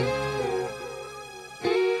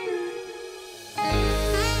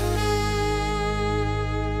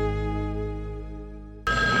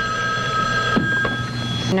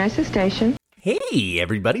Nurses Station. Hey,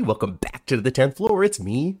 everybody. Welcome back to the 10th floor. It's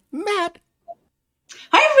me, Matt.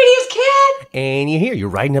 Hi, everybody. It's Kat. And you're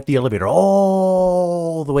riding up the elevator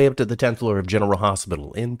all the way up to the 10th floor of General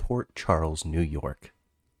Hospital in Port Charles, New York.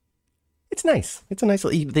 It's nice. It's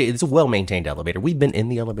a well-maintained elevator. We've been in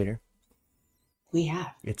the elevator. We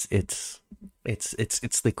have. It's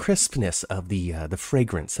the crispness of the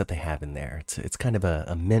fragrance that they have in there. It's kind of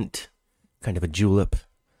a mint, kind of a julep,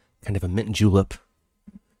 kind of a mint julep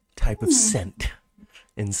type of scent.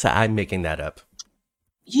 Inside, I'm making that up.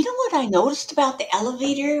 You know what I noticed about the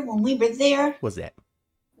elevator when we were there? What's that?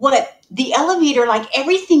 What the elevator, like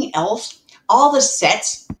everything else, all the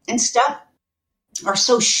sets and stuff are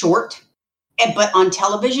so short, but on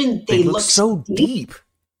television they look so deep.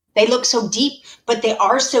 They look so deep, but they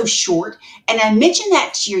are so short. And I mentioned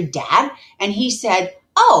that to your dad, and he said,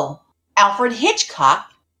 "Oh, Alfred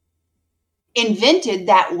Hitchcock invented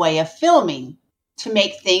that way of filming to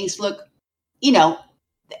make things look, you know,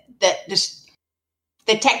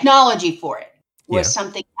 the technology for it was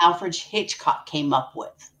something Alfred Hitchcock came up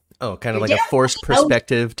with." Oh, kind of like a forced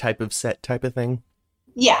perspective type of set type of thing?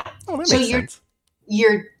 Yeah. Oh, that makes sense.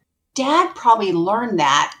 Your dad probably learned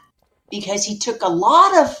that because he took a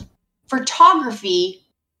lot of photography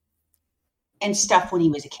and stuff when he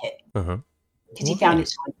was a kid. Uh-huh. Because he found it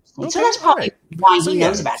so interesting. So that's probably why he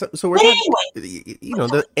knows about it. So we're anyway,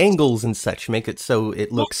 the angles and such make it so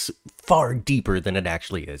it looks far deeper than it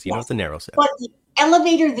actually is. You know, it's a narrow set. But the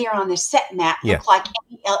elevator there on the set map looked like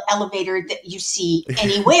any elevator that you see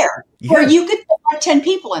anywhere. Where you could put like 10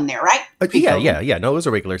 people in there, right? Yeah. No, it was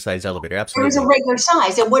a regular size elevator. Absolutely. It was a regular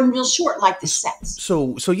size. It wasn't real short like the sets.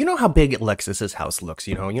 So you know how big Alexis's house looks,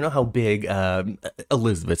 you know how big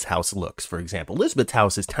Elizabeth's house looks, for example. Elizabeth's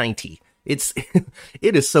house is tiny. It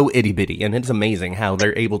is so itty bitty, and it's amazing how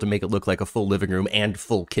they're able to make it look like a full living room and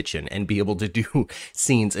full kitchen and be able to do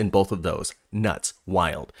scenes in both of those. Nuts,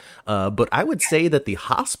 wild. But I would say that the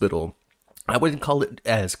hospital, I wouldn't call it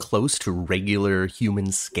as close to regular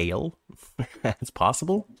human scale as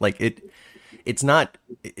possible. Like it's not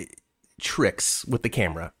tricks with the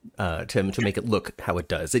camera to make it look how it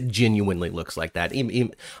does. It genuinely looks like that.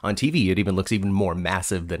 Even on TV, it even looks even more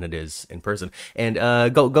massive than it is in person. And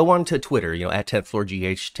go on to Twitter, at 10th Floor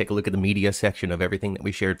GH. Take a look at the media section of everything that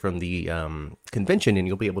we shared from the convention, and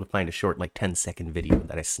you'll be able to find a short, 10-second video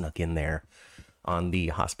that I snuck in there on the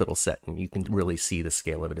hospital set, and you can really see the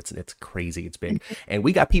scale of it. It's crazy. It's big, and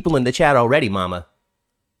we got people in the chat already, Mama.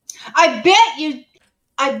 I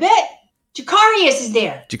bet Jacarius is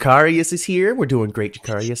there. Jacarius is here. We're doing great,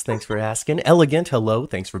 Jacarius. Thanks for asking. Elegant, hello.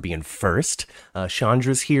 Thanks for being first.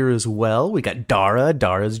 Chandra's here as well. We got Dara.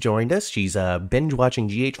 Dara's joined us. She's binge watching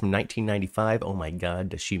GH from 1995. Oh my God,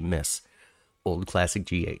 does she miss old classic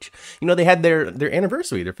GH? They had their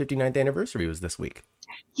anniversary. Their 59th anniversary was this week.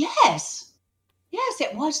 Yes,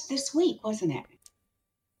 it was this week, wasn't it?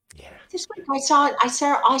 Yeah. This week I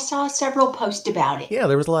saw several posts about it. Yeah,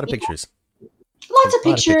 there was a lot of pictures. Lots of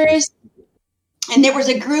pictures. And there was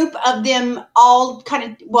a group of them all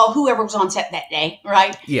whoever was on set that day,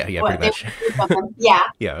 right? Yeah, pretty much. Yeah.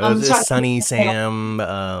 Yeah, it was Sunny, Sam,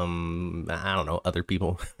 I don't know, other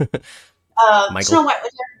people. Michael. Snow White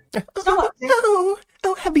was there. Snow White was there.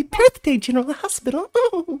 Oh, happy birthday, General Hospital.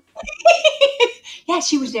 Oh. Yeah,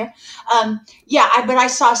 she was there. But I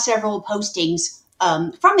saw several postings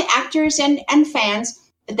from the actors and fans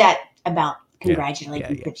about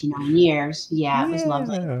congratulating 59 years. Yeah, it was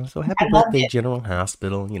lovely. So happy birthday, General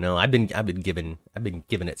Hospital. I've been giving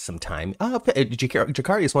it some time.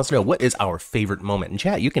 Jacarius wants to know, what is our favorite moment in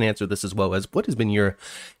chat? You can answer this as well as what has been your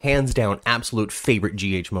hands down absolute favorite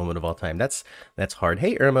GH moment of all time. That's hard.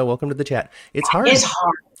 Hey Irma, welcome to the chat. It's hard. It's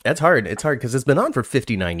hard. That's hard. It's hard because it's been on for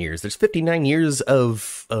 59 years. There's 59 years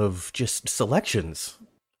of just selections.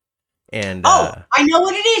 And I know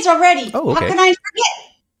what it is already. Oh, okay. How can I forget?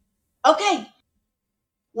 Okay.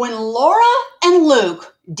 When Laura and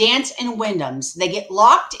Luke dance in Wyndham's, they get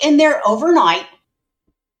locked in there overnight.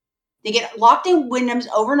 They get locked in Wyndham's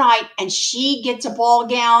overnight, and she gets a ball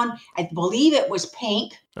gown. I believe it was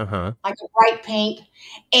pink, like a bright pink.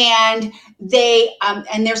 And they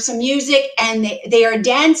and there's some music, and they are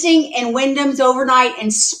dancing in Wyndham's overnight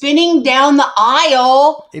and spinning down the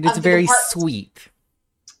aisle. It is very sweet.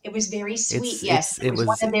 It was very sweet. It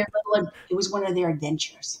was one of their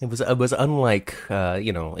adventures. It was unlike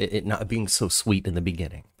it not being so sweet in the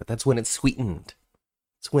beginning, but that's when it sweetened.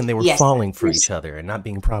 It's when they were falling for each other and not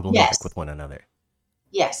being problematic with one another.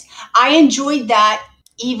 Yes, I enjoyed that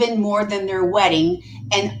even more than their wedding,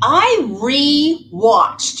 and I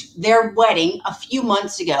re-watched their wedding a few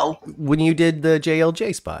months ago when you did the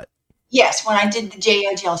JLJ spot. Yes, when I did the J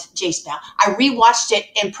spell, I rewatched it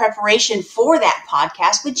in preparation for that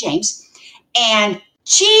podcast with James, and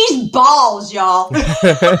cheese balls, y'all.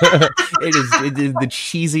 It is the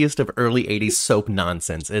cheesiest of early 80s soap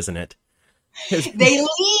nonsense, isn't it? They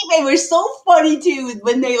leave. It was so funny too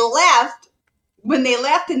when they left. When they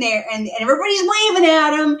left in there, and everybody's waving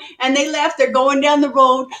at them, and they left. They're going down the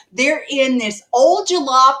road. They're in this old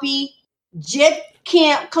jalopy jet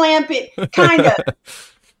clampet kind of.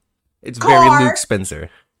 It's car. very Luke Spencer.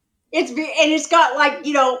 It's got like,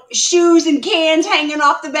 you know, shoes and cans hanging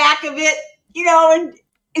off the back of it, you know,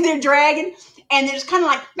 and they're dragging, and they're just kind of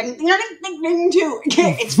like ding, ding, ding, ding, too.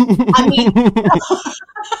 I mean,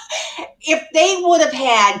 if they would have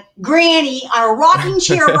had Granny on a rocking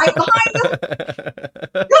chair right behind them,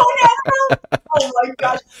 going down the road. Oh my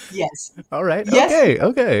gosh! Yes. All right. Yes.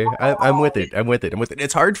 Okay. I'm with it.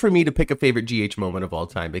 It's hard for me to pick a favorite GH moment of all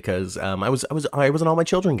time because I was an All My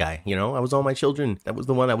Children guy. You know, I was All My Children. That was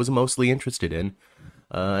the one I was mostly interested in,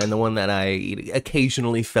 and the one that I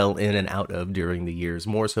occasionally fell in and out of during the years,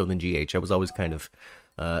 more so than GH. I was always kind of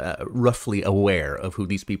roughly aware of who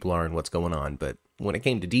these people are and what's going on, but when it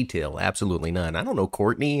came to detail, absolutely none. I don't know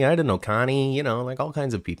Courtney. I didn't know Connie. You know, like all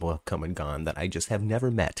kinds of people have come and gone that I just have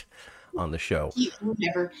never met on the show. You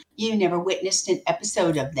never witnessed an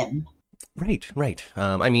episode of them. Right.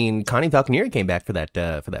 I mean, Connie Falconieri came back for that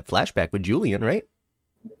flashback with Julian, right?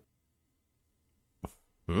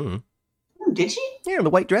 Did she? Yeah,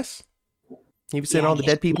 the white dress. You seen all the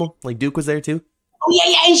dead people? Like Duke was there too. Oh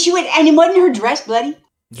yeah, and she went, and it wasn't her dress bloody.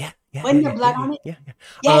 Yeah. Wasn't there blood on it? Yeah.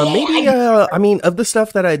 Maybe. I mean, of the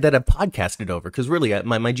stuff that I podcasted over, because really,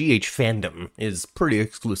 my GH fandom is pretty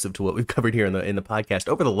exclusive to what we've covered here in the podcast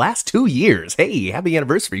over the last 2 years. Hey, happy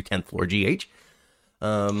anniversary, 10th floor GH.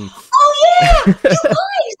 Oh yeah, you guys, this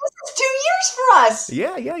is 2 years for us.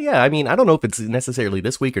 Yeah. I mean, I don't know if it's necessarily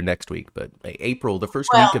this week or next week, but April, the first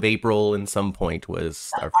week of April, in some point was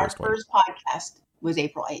our first one. Our first podcast was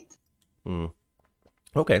April 8th.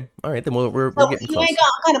 Okay, all right, then we're getting close. You ain't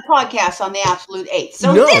got kind of podcast on the absolute 8th.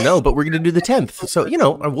 So no, but we're gonna do the 10th. So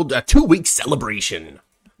we'll do a 2-week celebration.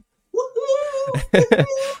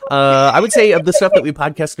 I would say of the stuff that we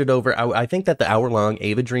podcasted over, I think that the hour-long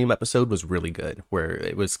Ava Dream episode was really good, where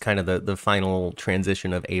it was kind of the final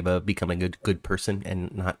transition of Ava becoming a good person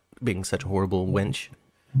and not being such a horrible wench.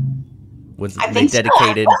 Was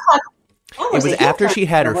dedicated. It was after she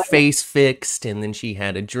had her face fixed, and then she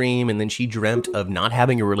had a dream, and then she dreamt of not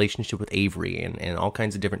having a relationship with Avery and all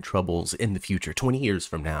kinds of different troubles in the future, 20 years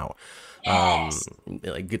from now. Yes.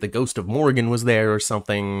 Like the ghost of Morgan was there or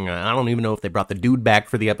something. I don't even know if they brought the dude back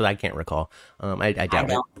for the episode. I can't recall. I doubt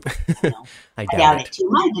it. I doubt it. He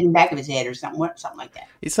might have been in the back of his head or something like that.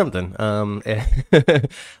 It's something. And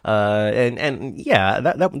yeah,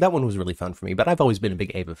 that one was really fun for me. But I've always been a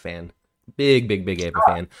big Ava fan. Big Ava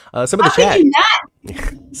fan. Some of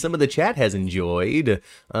the chat has enjoyed.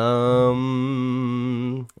 Well,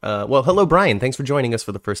 hello Brian. Thanks for joining us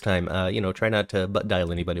for the first time. Try not to butt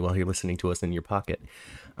dial anybody while you're listening to us in your pocket.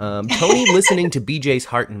 Tony listening to BJ's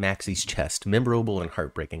heart and Maxie's chest, memorable and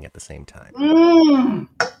heartbreaking at the same time.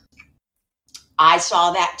 I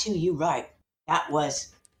saw that too. You're right. That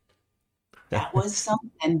was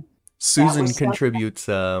something. Susan contributes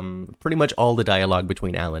pretty much all the dialogue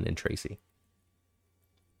between Alan and Tracy.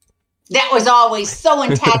 That was always so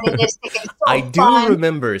antagonistic and so I do fun.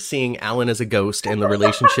 remember seeing Alan as a ghost and the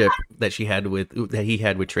relationship that he had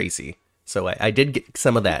with Tracy. So I did get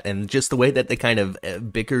some of that, and just the way that they kind of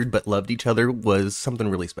bickered but loved each other was something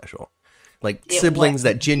really special. Like siblings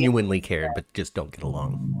that genuinely cared but just don't get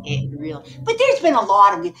along. But there's been a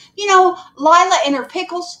lot of, Lila and her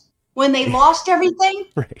pickles when they lost everything.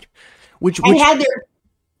 Right. Which had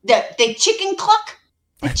the chicken cluck.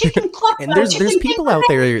 The chicken cluck. And there's people out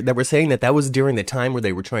there that were saying that was during the time where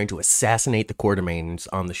they were trying to assassinate the Quartermaines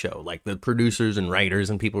on the show. Like the producers and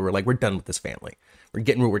writers and people were like, we're done with this family.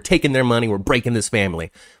 We're taking their money. We're breaking this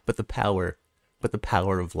family. But the power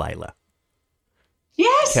of Lila.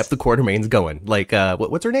 Yes. Kept the Quartermaines going. Like,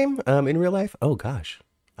 what's her name in real life? Oh gosh.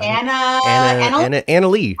 Anna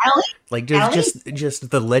Lee. Like just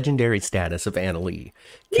the legendary status of Anna Lee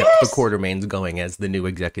kept the Quartermaines going as the new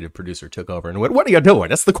executive producer took over and went, "What are you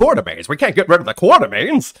doing? It's the Quartermaines. We can't get rid of the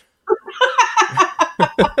Quartermaines."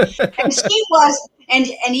 And she was, and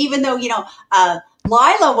even though Lila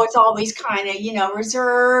was always kind of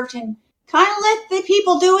reserved and kind of let the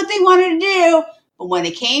people do what they wanted to do, but when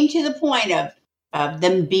it came to the point of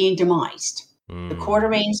them being demised, the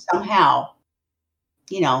Quartermaines somehow.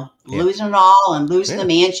 Losing it all and losing the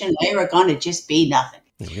mansion, they were going to just be nothing.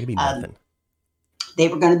 They were going to be nothing. They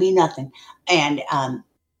were going to be nothing. And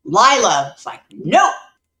Lila was like, no,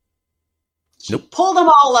 She pulled them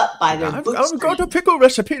all up by their I've bootstraps. got a pickle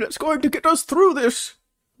recipe that's going to get us through this.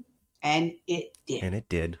 And it did. And it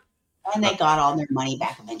did. And they got all their money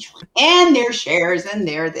back eventually. And their shares, and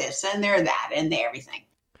their this, and their that, and their everything.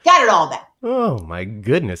 Got it all back. Oh, my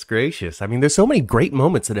goodness gracious. I mean, there's so many great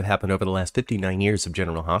moments that have happened over the last 59 years of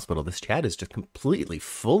General Hospital. This chat is just completely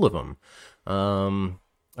full of them.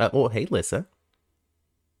 Well, hey, Lissa.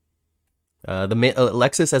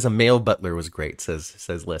 Alexis as a male butler was great,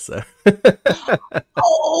 says Lissa.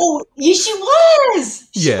 Oh, yeah, she was.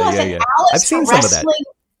 She was. Yeah. And Alice, I've seen some of that.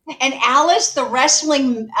 And Alice, the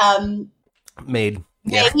wrestling Maid.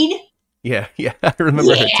 maid. Yeah, I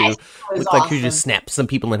remember her too. Looked like she just snapped some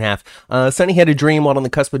people in half. Sonny had a dream while on the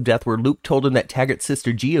cusp of death where Luke told him that Taggart's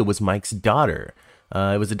sister Gia was Mike's daughter.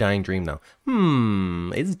 It was a dying dream, though.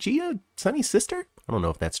 Is Gia Sonny's sister? I don't know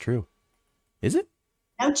if that's true. Is it?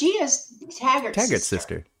 No, Gia's Taggart's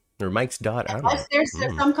sister. Or Mike's daughter. I don't Unless know. there's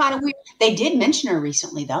some kind of weird... They did mention her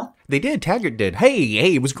recently, though. They did. Taggart did.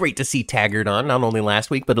 Hey, it was great to see Taggart on, not only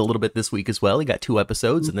last week, but a little bit this week as well. He got 2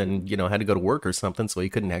 episodes and then, had to go to work or something, so he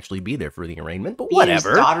couldn't actually be there for the arraignment. But whatever.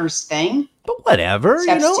 His daughter's thing. But whatever,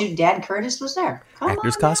 Substitute Dad Curtis was there.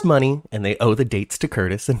 Actors cost money, and they owe the dates to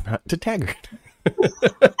Curtis and not to Taggart.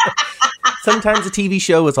 Sometimes a TV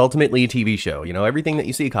show is ultimately a TV show. Everything that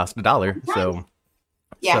you see costs $1, so...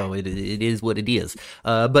 Yeah. So it is what it is.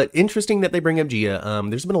 But interesting that they bring up Gia.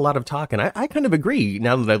 There's been a lot of talk, and I kind of agree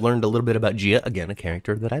now that I've learned a little bit about Gia. Again, a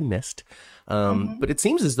character that I missed. But it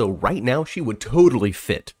seems as though right now she would totally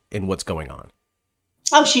fit in what's going on.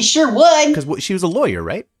 Oh, she sure would. Because she was a lawyer,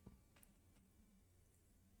 right?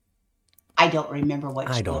 I don't remember what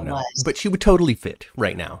I don't know. was. But she would totally fit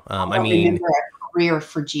right now. I remember a career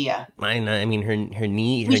for Gia. I mean, her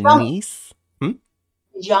niece...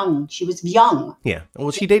 Young. She was young. Yeah.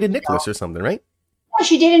 Well, she dated Nicholas or something, right? Well,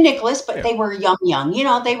 she dated Nicholas, but they were young.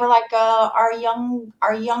 They were like our young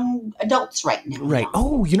adults right now. Right.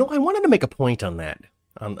 Oh, I wanted to make a point on that,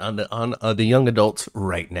 on the young adults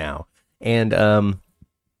right now, and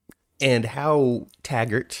how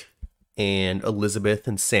Taggart and Elizabeth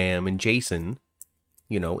and Sam and Jason,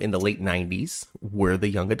 in the late 90s were the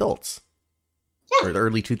young adults. Yeah. Or the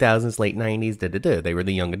early 2000s, late 90s, they were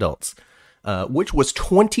the young adults. Which was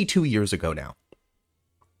 22 years ago now.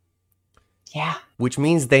 Yeah. Which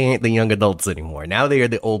means they ain't the young adults anymore. Now they are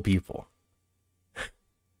the old people.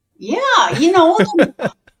 Yeah,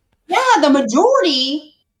 the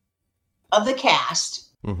majority of the cast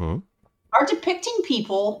are depicting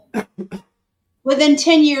people within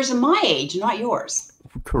 10 years of my age, not yours.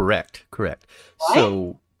 Correct. Right?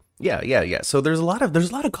 So... Yeah. So there's a lot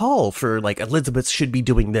of call for like Elizabeth should be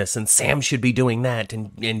doing this and Sam should be doing that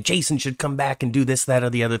and Jason should come back and do this, that,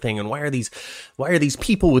 or the other thing. And why are these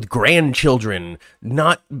people with grandchildren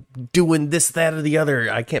not doing this, that, or the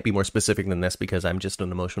other? I can't be more specific than this because I'm just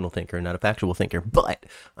an emotional thinker, not a factual thinker. But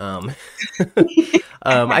I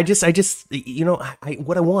just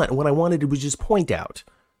what I wanted was just point out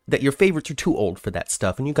that your favorites are too old for that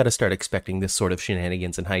stuff, and you got to start expecting this sort of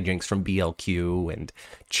shenanigans and hijinks from BLQ and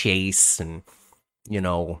Chase and,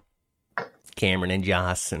 Cameron and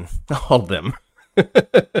Joss and all of them.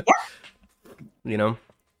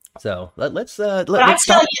 So let's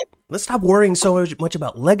stop worrying so much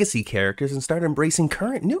about legacy characters and start embracing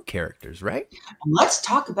current new characters, right? And let's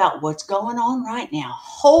talk about what's going on right now.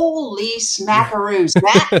 Holy smackaroos,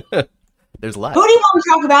 Matt. There's a lot. Who do you want to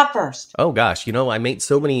talk about first? Oh, gosh. I made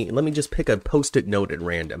so many. Let me just pick a Post-it note at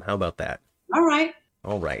random. How about that? All right.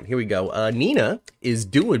 Here we go. Nina is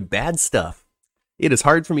doing bad stuff. It is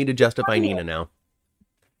hard for me to justify Nina now.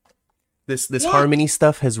 This Harmony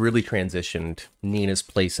stuff has really transitioned Nina's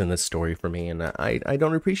place in this story for me, and I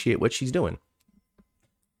don't appreciate what she's doing.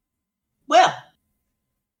 Well.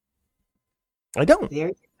 I don't.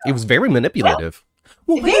 It was very manipulative.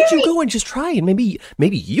 Well, why don't you go and just try and maybe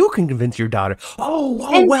you can convince your daughter.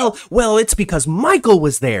 Well, it's because Michael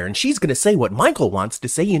was there and she's going to say what Michael wants to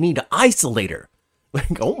say. You need to isolate her.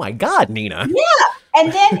 Like, oh my God, Nina. Yeah.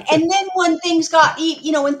 And then when things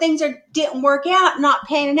when things didn't work out, not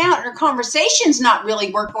panning out, and her conversation's not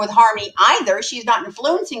really working with Harmony either, she's not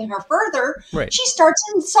influencing her further. Right. She starts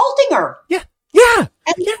insulting her. Yeah. And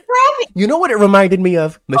grabbing. You know what it reminded me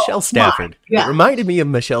of? Michelle Stafford. Yeah. It reminded me of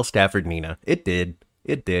Michelle Stafford, Nina. It did.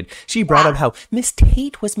 She brought up how Miss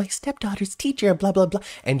Tate was my stepdaughter's teacher, blah, blah, blah.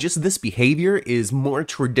 And just this behavior is more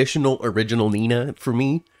traditional, original Nina for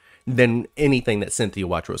me than anything that Cynthia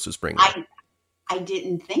Watros was bringing. I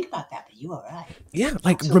didn't think about that, but you are right. Yeah,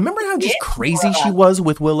 remember how just crazy she was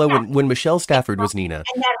with Willow when Michelle Stafford was Nina?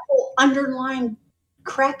 And that whole underlying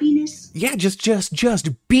crappiness? Yeah, just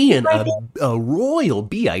being a royal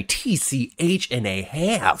bitch and a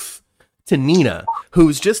half. to Nina,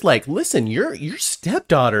 who's just like, listen, your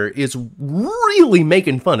stepdaughter is really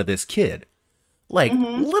making fun of this kid. Like,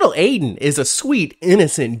 little Aiden is a sweet,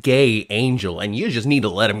 innocent, gay angel, and you just need to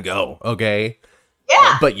let him go, okay?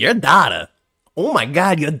 Yeah. But your daughter, oh my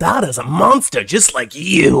God, your daughter's a monster just like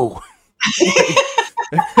you.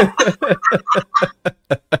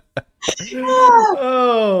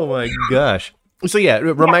 Oh my gosh. So yeah, it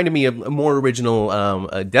reminded me of a more original,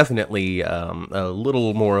 definitely a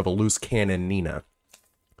little more of a loose cannon Nina.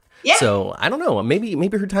 Yeah. So I don't know,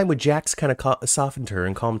 maybe her time with Jax kind of softened her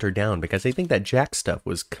and calmed her down, because I think that Jax stuff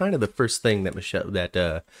was kind of the first thing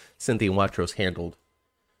that Cynthia Watros handled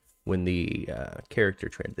when the character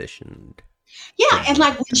transitioned. Yeah, and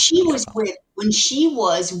like when she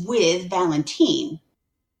was with Valentine,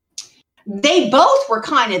 they both were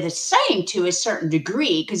kind of the same to a certain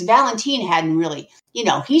degree, because Valentine hadn't really,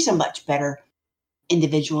 he's a much better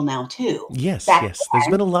individual now too. Yes. There's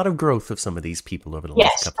been a lot of growth of some of these people over the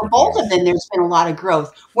last couple of years. For both of them, there's been a lot of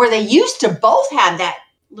growth, where they used to both have that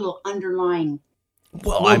little underlying.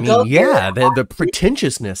 Well, I mean, yeah, the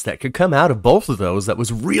pretentiousness that could come out of both of those that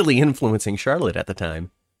was really influencing Charlotte at the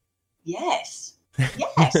time. Yes.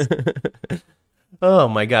 Oh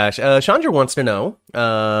my gosh. Chandra wants to know,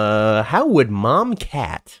 how would Mom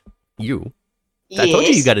Cat, you, I told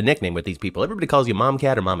you got a nickname with these people. Everybody calls you Mom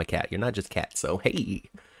Cat or Mama Cat. You're not just Cat, so hey.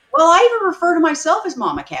 Well, I even refer to myself as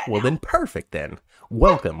Mama Cat now. Well, then perfect then.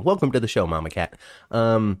 Welcome to the show, Mama Cat.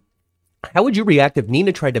 How would you react if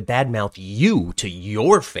Nina tried to badmouth you to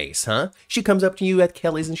your face, huh? She comes up to you at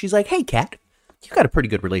Kelly's and she's like, hey, Cat, you got a pretty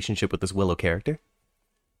good relationship with this Willow character.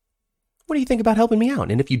 What do you think about helping me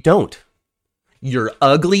out? And if you don't, you're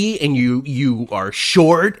ugly and you are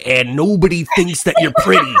short and nobody thinks that you're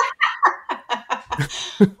pretty.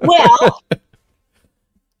 Well,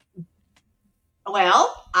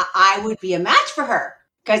 I would be a match for her,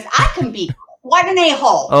 because I can be quite an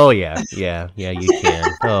a-hole. Oh, yeah, you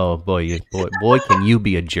can. Oh, boy, can you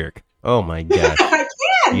be a jerk. Oh, my gosh. I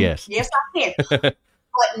can. Yes, I can.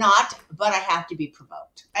 But I have to be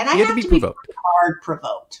provoked. And I have to be provoked. Hard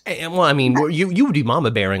provoked. And, well, I mean, you would be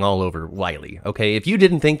mama bearing all over Wiley, okay? If you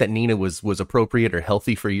didn't think that Nina was appropriate or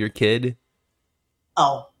healthy for your kid.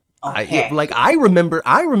 Oh, okay. I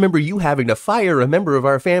remember you having to fire a member of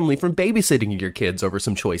our family from babysitting your kids over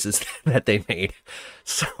some choices that they made.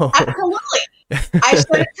 So absolutely. I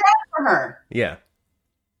set a trap for her. Yeah.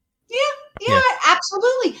 Yeah,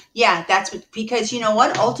 absolutely. Yeah, that's what, because you know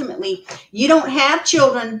what? Ultimately, you don't have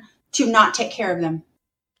children to not take care of them.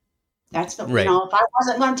 That's what, right. If I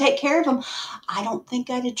wasn't going to take care of them, I don't think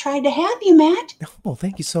I'd have tried to have you, Matt. Well,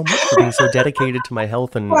 thank you so much for being so dedicated to my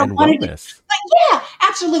health and wellness. Yeah,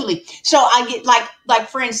 absolutely. So I get like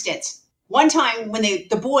for instance, one time when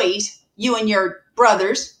the boys, you and your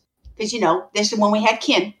brothers, because this is when we had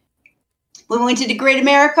Ken, we went to the Great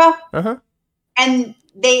America, and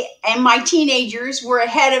my teenagers were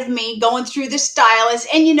ahead of me going through the stylist.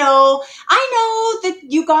 And, I know that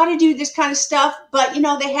you got to do this kind of stuff, but,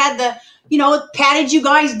 they had patted you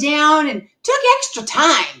guys down and took extra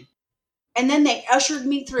time. And then they ushered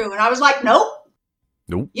me through and I was like, nope.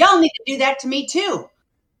 Y'all need to do that to me too.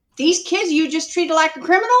 These kids you just treated like a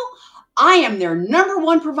criminal. I am their number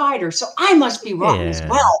one provider. So I must be wrong as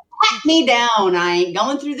well. Pat me down. I ain't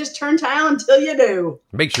going through this turntile until you do.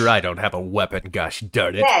 Make sure I don't have a weapon. Gosh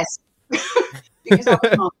darn it. Yes. Because I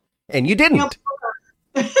was wrong. And you didn't.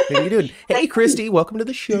 And you didn't. Hey, Christy, welcome to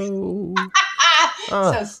the show.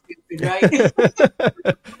 So stupid, right?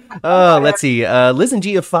 Let's see. Liz and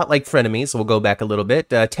Gia fought like frenemies, so we'll go back a little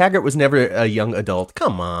bit. Taggart was never a young adult.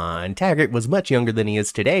 Come on. Taggart was much younger than he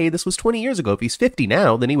is today. This was 20 years ago. If he's 50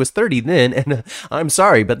 now, then he was 30 then. And I'm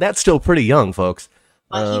sorry, but that's still pretty young, folks.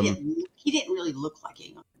 He didn't really look like a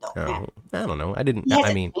young adult. I don't know. I didn't. He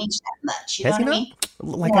hasn't aged that much. You know what I mean?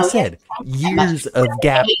 Like I said, years of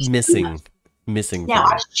gap missing. Now,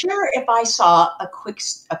 I'm sure if I saw a quick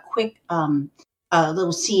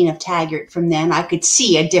little scene of Taggart from then, I could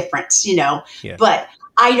see a difference, Yeah. But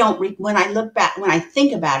I don't. When I look back, when I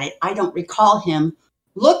think about it, I don't recall him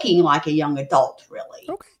looking like a young adult, really.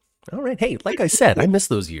 Okay. All right. Hey, like I said, I miss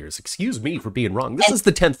those years. Excuse me for being wrong. This is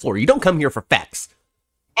the 10th floor. You don't come here for facts.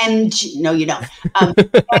 And no, you don't. And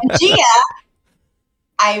Gia,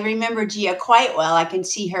 I remember Gia quite well. I can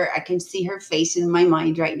see her face in my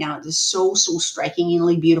mind right now. It is so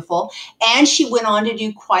strikingly beautiful. And she went on to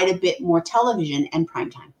do quite a bit more television and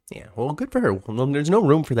primetime. Yeah, well, good for her. Well, there's no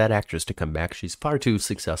room for that actress to come back. She's far too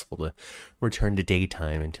successful to return to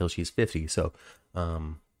daytime until she's 50. So,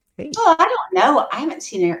 Hey. Oh, I don't know. I haven't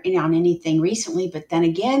seen her on anything recently, but then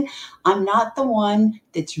again, I'm not the one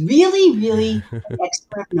that's really, really an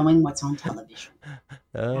expert of knowing what's on television.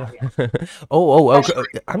 Uh, Not really.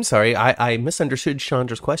 okay. I'm sorry. I misunderstood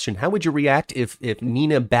Chandra's question. How would you react if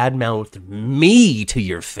Nina badmouthed me to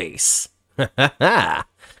your face? I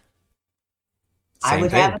Same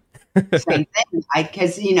would thing. have the same thing.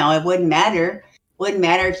 Because, it wouldn't matter. Wouldn't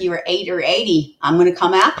matter if you were 8 or 80. I'm going to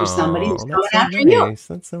come after somebody who's Oh, coming that's so after you. nice.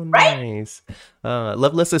 That's so Right? nice.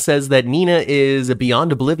 Lovelessa says that Nina is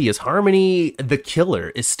beyond oblivious. Harmony, the killer,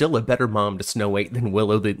 is still a better mom to Snow White than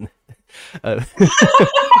Willow than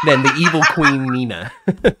the evil Queen Nina.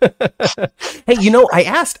 Hey, I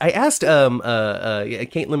asked Caitlin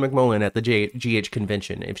McMullen at the GH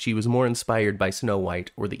convention if she was more inspired by Snow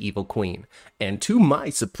White or the evil Queen, and to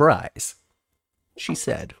my surprise, she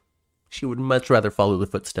said she would much rather follow the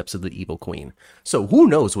footsteps of the evil Queen. So who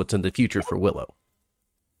knows what's in the future for Willow?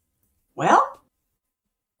 Well,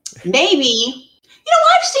 maybe.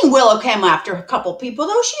 I've seen Willow come after a couple people,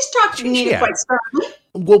 though. She's talked to Nina quite sternly.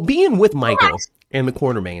 Well, being with Michael and the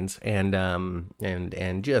Quartermains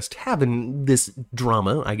and just having this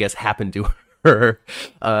drama, I guess, happen to her,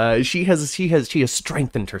 she has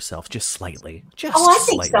strengthened herself just slightly. I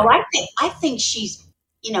think so. I think she's,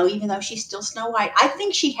 even though she's still Snow White, I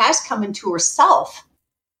think she has come into herself.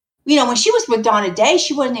 When she was with Donna Day,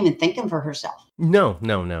 she wasn't even thinking for herself. No. You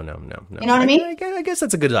know what I mean? I guess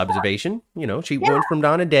that's a good observation. She went from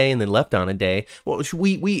Donna Day and then left Donna Day. Well,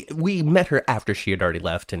 we met her after she had already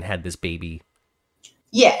left and had this baby.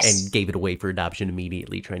 Yes. And gave it away for adoption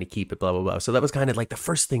immediately, trying to keep it, blah, blah, blah. So that was kind of like the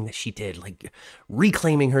first thing that she did, like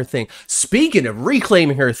reclaiming her thing. Speaking of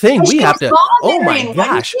reclaiming her thing, we have to, oh my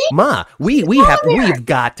gosh, Ma, we've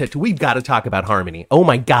got to talk about Harmony. Oh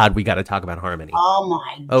my God, we got to talk about Harmony. Oh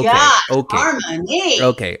my God, okay. Harmony.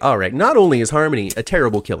 Okay, all right. Not only is Harmony a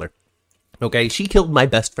terrible killer, okay, she killed my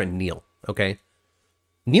best friend, Neil, okay?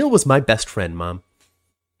 Neil was my best friend, Mom.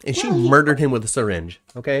 And she murdered him with a syringe,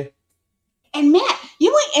 okay? And Matt,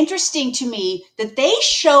 you were interesting to me that they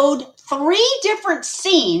showed 3 different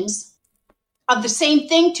scenes of the same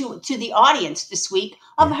thing to the audience this week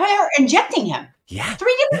of her injecting him. Yeah.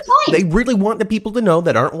 3 different times. They really want the people to know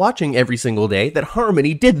that aren't watching every single day that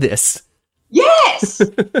Harmony did this. Yes.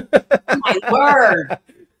 My word.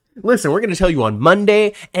 Listen, we're going to tell you on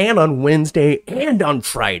Monday and on Wednesday and on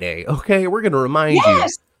Friday, okay? We're going to remind you.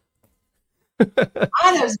 That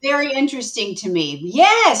was very interesting to me.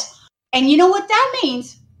 Yes. And you know what that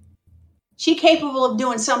means? She's capable of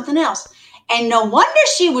doing something else. And no wonder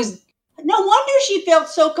she felt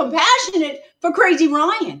so compassionate for Crazy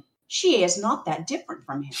Ryan. She is not that different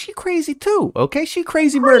from him. She crazy too, okay? She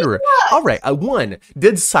crazy murderer. All right, one,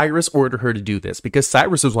 did Cyrus order her to do this? Because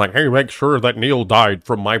Cyrus was like, hey, make sure that Neil died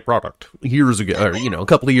from my product years ago, or, a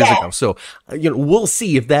couple of years ago. So, we'll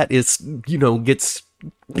see if that is, gets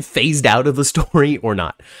phased out of the story or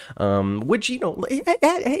not. Which,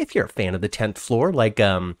 if you're a fan of the 10th floor,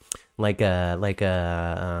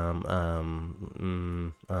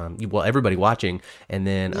 well, everybody watching, and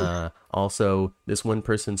then also this one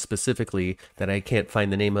person specifically that I can't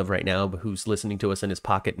find the name of right now, but who's listening to us in his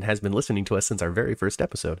pocket and has been listening to us since our very first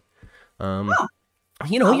episode. You're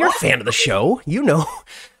a fan of the show, you know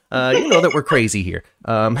that we're crazy here.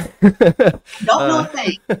 Don't know a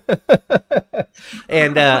thing.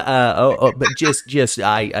 And but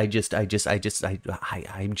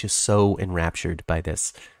I'm just so enraptured by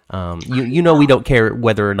this. We don't care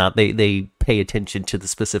whether or not they pay attention to the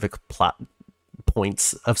specific plot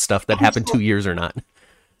points of stuff that happened 2 years or not.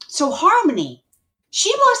 So Harmony,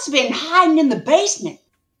 she must have been hiding in the basement.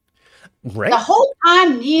 Right. The whole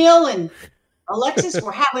time Neil and Alexis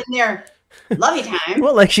were having their lovey time.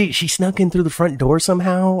 Well, like she snuck in through the front door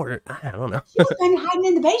somehow, or I don't know. She was kind of hiding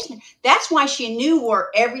in the basement. That's why she knew where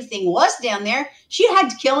everything was down there. She had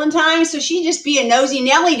to kill in time, so she'd just be a nosy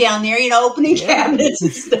Nelly down there, opening cabinets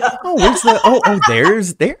and stuff. Oh, where's the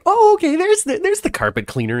there's the carpet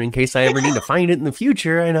cleaner in case I ever need to find it in the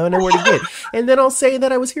future. I know where to get. And then I'll say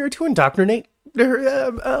that I was here to indoctrinate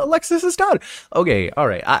Alexis's daughter. Okay, all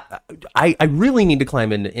right. I really need to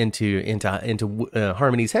climb into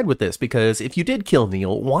Harmony's head with this, because if you did kill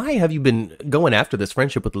Neil, why have you been going after this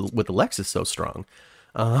friendship with Alexis so strong?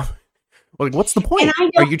 What's the point?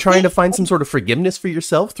 Are you trying to find some sort of forgiveness for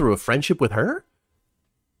yourself through a friendship with her?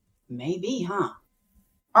 Maybe, huh?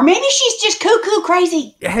 Or maybe she's just cuckoo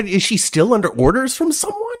crazy. Is she still under orders from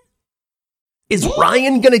someone? Is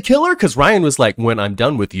Ryan gonna kill her? Because Ryan was like, when I'm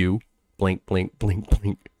done with you, blink, blink, blink,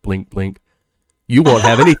 blink, blink, blink, you won't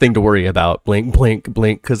have anything to worry about. Blink, blink,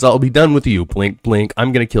 blink, because I'll be done with you. Blink, blink,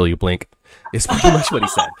 I'm gonna kill you. Blink. is pretty much what he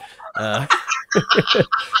said.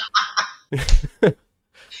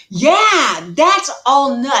 Yeah, that's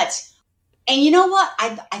all nuts. And you know what?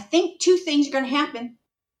 I think two things are going to happen.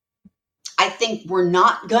 I think we're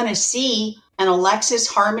not going to see an Alexis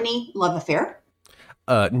Harmony love affair.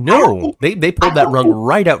 No, they pulled that rug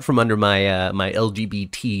right out from under my my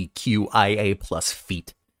LGBTQIA plus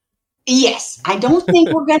feet. Yes, I don't think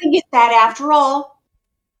we're going to get that after all.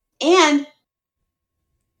 And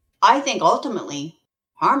I think ultimately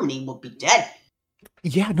Harmony will be dead.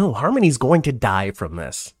 Yeah, no, Harmony's going to die from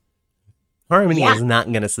this. Harmony is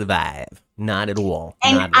not going to survive. Not at all.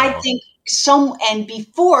 And I think and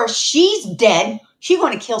before she's dead, she's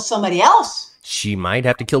going to kill somebody else. She might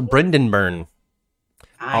have to kill Brendan Byrne.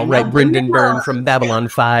 All right, Brendan Byrne from Babylon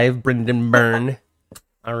 5. Brendan Byrne.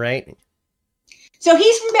 All right. So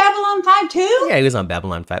he's from Babylon 5 too? Yeah, he was on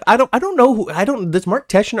Babylon 5. I don't know this Mark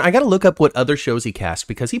Teschner, I got to look up what other shows he cast,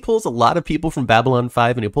 because he pulls a lot of people from Babylon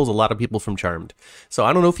 5 and he pulls a lot of people from Charmed. So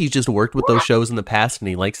I don't know if he's just worked with those shows in the past and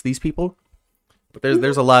he likes these people. But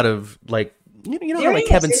there's a lot of, like, you know how like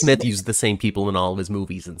Kevin Smith used the same people in all of his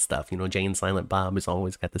movies and stuff. You know, Jay and Silent Bob has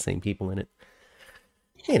always got the same people in it.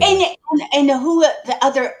 Anyway. And who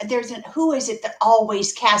is it that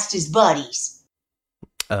always cast his buddies?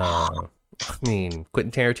 I mean,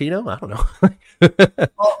 Quentin Tarantino? I don't know.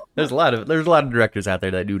 There's a lot of directors out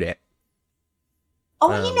there that do that.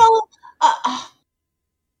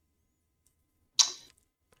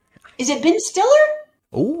 Is it Ben Stiller?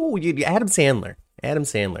 Oh, Adam Sandler. Adam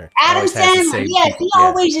Sandler. Yes, he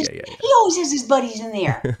always has his buddies in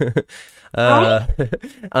there.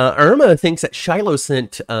 Irma thinks that Shiloh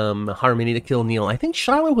sent Harmony to kill Neil. I think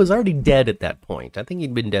Shiloh was already dead at that point. I think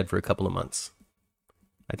he'd been dead for a couple of months.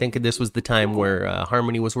 I think this was the time where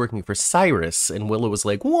Harmony was working for Cyrus, and Willow was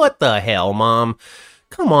like, "What the hell, Mom?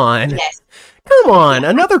 Come on, come on,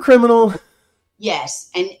 another criminal." Yes,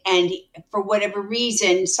 and for whatever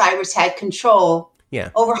reason, Cyrus had control. Yeah.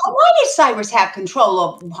 Over why did Cyrus have control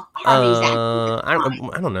of Harmony's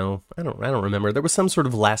I don't know. I don't remember. There was some sort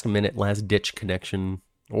of last ditch connection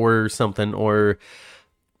or something, or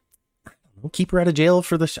keep her out of jail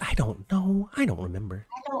for the. I don't know. I don't remember.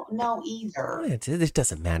 I don't know either. It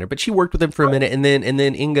doesn't matter. But she worked with him for a minute, and then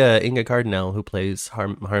Inga Cardinal, who plays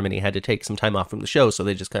Harmony, had to take some time off from the show, so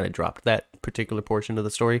they just kind of dropped that particular portion of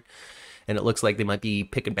the story, and it looks like they might be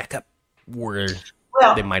picking back up where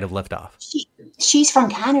they might have left off. She's from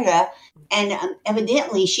Canada, and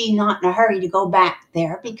evidently she's not in a hurry to go back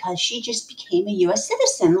there because she just became a U.S.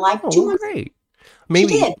 citizen 2 months. Great.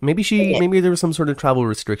 Maybe there was some sort of travel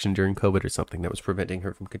restriction during COVID or something that was preventing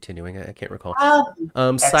her from continuing. I can't recall.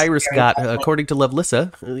 Cyrus got, according to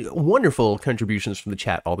Lovelissa, wonderful contributions from the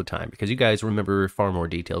chat all the time, because you guys remember far more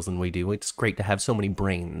details than we do. It's great to have so many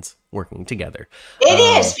brains working together. It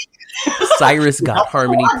is. Cyrus got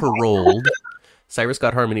Harmony paroled. So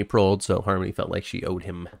Harmony felt like she owed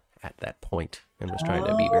him at that point and was trying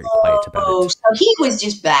to be very quiet about it. So he was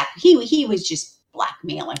just back. He was just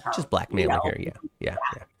blackmailing her. Just blackmailing her, yeah.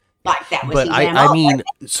 Like that was. But I mean,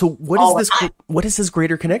 so what is this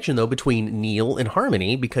greater connection though between Neil and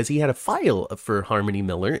Harmony? Because he had a file for Harmony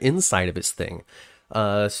Miller inside of his thing.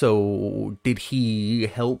 So did he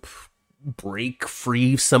help break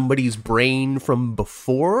free somebody's brain from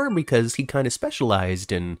before? Because he kind of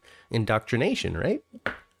specialized in indoctrination, right?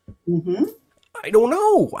 Mm-hmm. I don't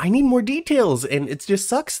know. I need more details, and it just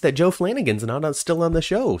sucks that Joe Flanagan's not still on the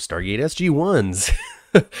show. Stargate SG-1's.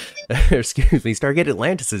 Excuse me, Stargate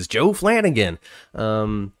Atlantis' Joe Flanagan.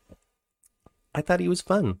 I thought he was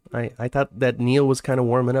fun. I thought that Neil was kind of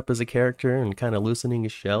warming up as a character and kind of loosening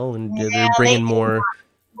his shell, and they're bringing more.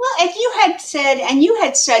 Well, if you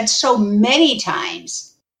had said so many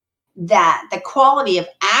times that the quality of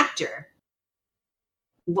actor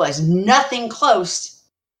was nothing close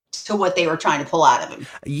to what they were trying to pull out of him.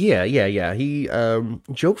 Yeah. He,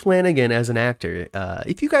 Joe Flanagan as an actor.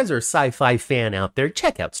 If you guys are a sci-fi fan out there,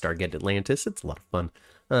 check out Stargate Atlantis. It's a lot of fun.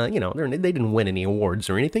 They didn't win any awards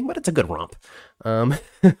or anything, but it's a good romp. And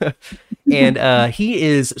he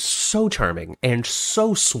is so charming and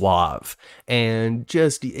so suave and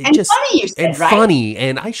funny.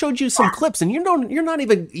 And I showed you some clips, and you're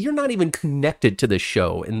not even connected to the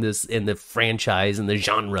show in the franchise and the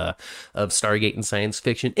genre of Stargate and science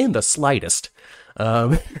fiction in the slightest.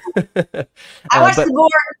 I watched the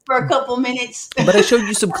board for a couple minutes. But I showed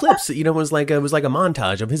you some clips. It was like a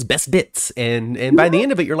montage of his best bits, and by the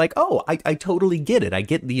end of it, you're like, oh, I totally get it. I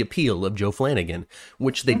get the appeal of Joe Flanagan,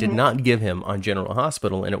 which they did not give him on General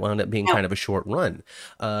Hospital, and it wound up being kind of a short run.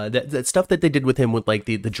 That stuff that they did with him with like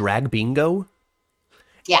the drag bingo.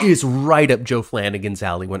 Yeah. is right up Joe Flanagan's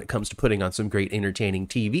alley when it comes to putting on some great entertaining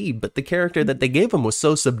TV. But the character that they gave him was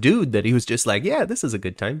so subdued that he was just like, yeah, this is a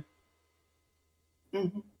good time.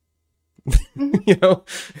 Mm-hmm. You know?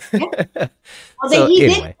 Yeah. Well, So, he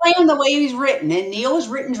anyway. did play him the way he was written, and Neil was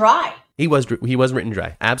written dry. He was written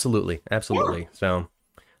dry. Absolutely. Absolutely. So,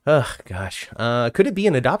 oh, gosh. Could it be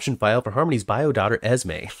an adoption file for Harmony's bio daughter,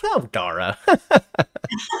 Esme? Oh, Dara.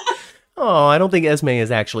 Oh, I don't think Esme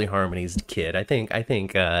is actually Harmony's kid. I think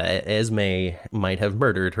Esme might have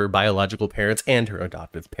murdered her biological parents and her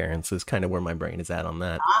adoptive parents is kind of where my brain is at on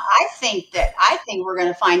that. I think we're going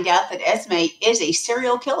to find out that Esme is a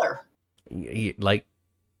serial killer. Like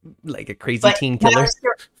a crazy teen killer?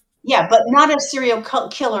 Yeah, but not a serial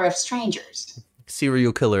killer of strangers.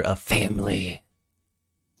 Serial killer of family.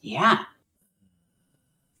 Yeah.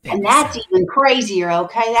 And that's even crazier,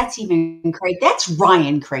 okay? That's even crazy. That's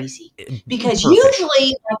Ryan crazy. Because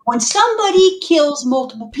usually when somebody kills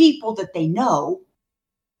multiple people that they know,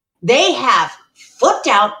 they have flipped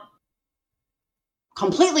out,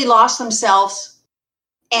 completely lost themselves,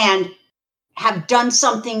 and have done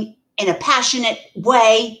something in a passionate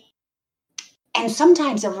way. And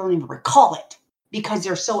sometimes they don't even recall it because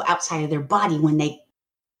they're so outside of their body when they,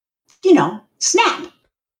 snap,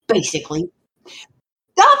 basically.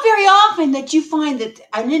 Not very often that you find that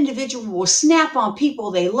an individual will snap on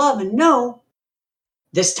people they love and know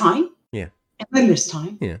this time. Yeah. And then this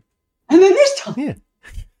time. Yeah. And then this time. Yeah.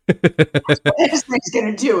 That's what this thing's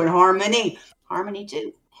going to do in Harmony. Harmony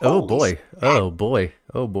too. Oh, boy. Oh, boy.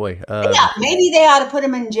 Oh, boy. Yeah, maybe they ought to put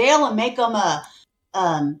them in jail and make them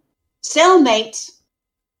cellmates.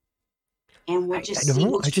 And we'll just I don't see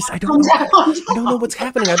know. which I one don't comes know. out on top. I don't know what's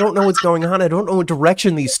happening. I don't know what's going on. I don't know what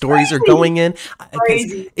direction these stories are going in.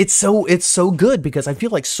 Crazy. It's so good because I feel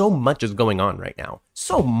like so much is going on right now.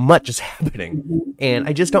 So much is happening. And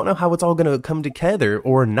I just don't know how it's all going to come together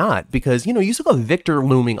or not because, you still have Victor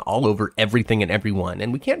looming all over everything and everyone.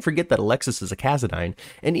 And we can't forget that Alexis is a Cassadine.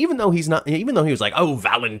 And even though he was like, oh,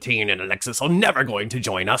 Valentine and Alexis are never going to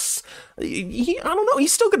join us. I don't know.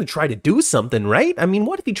 He's still going to try to do something, right? I mean,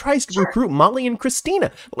 what if he tries to recruit Molly and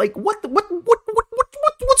Christina? Like, what's going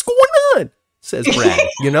on? Says Brad,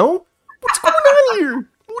 What's going on here?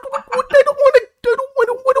 I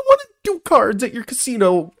don't want to do cards at your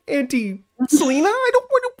casino, Auntie Selena. I don't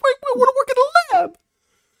want to work at a lab.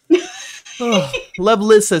 Oh, Love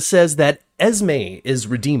Lissa says that Esme is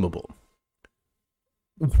redeemable.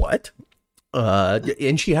 What?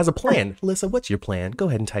 And she has a plan. Lissa, what's your plan? Go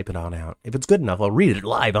ahead and type it on out. If it's good enough, I'll read it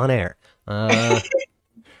live on air. I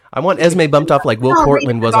want Esme bumped off like Will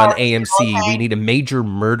Cortland was on AMC. We need a major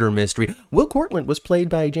murder mystery. Will Cortland was played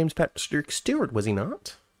by James Patrick Stewart, was he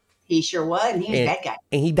not? He sure was, and he was that guy.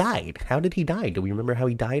 And he died. How did he die? Do we remember how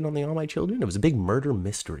he died on the All My Children? It was a big murder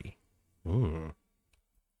mystery. I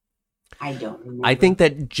don't remember. I think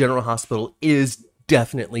that General Hospital is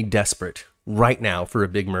definitely desperate right now for a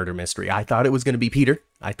big murder mystery. I thought it was going to be Peter.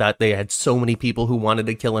 I thought they had so many people who wanted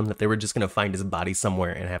to kill him that they were just going to find his body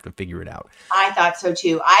somewhere and have to figure it out. I thought so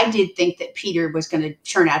too. I did think that Peter was going to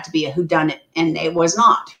turn out to be a whodunit, and it was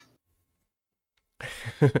not.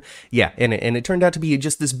 Yeah, and it turned out to be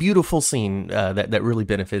just this beautiful scene that really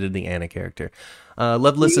benefited the Anna character.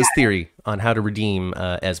 Love Lissa's theory on how to redeem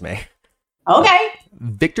Esme. Okay.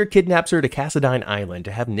 Victor kidnaps her to Cassadine Island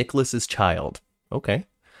to have Nicholas's child. Okay.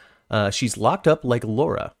 She's locked up like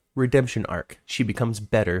Laura. Redemption arc. She becomes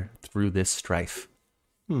better through this strife.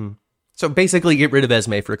 So basically get rid of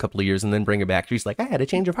Esme for a couple of years and then bring her back. She's like, I had a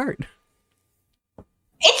change of heart.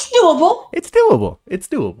 It's doable. It's doable. It's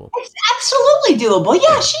doable. It's absolutely doable.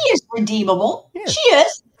 Yeah, she is redeemable. Yeah. She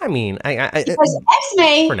is. I mean, Because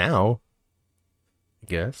Esme for now, I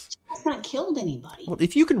guess. has not killed anybody. Well,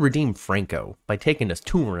 if you can redeem Franco by taking this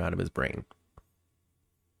tumor out of his brain,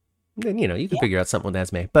 then you can figure out something with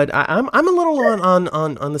Esme. But I'm a little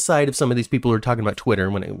on the side of some of these people who are talking about Twitter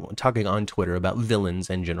talking on Twitter about villains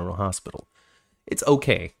and General Hospital. It's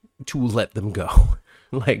okay to let them go.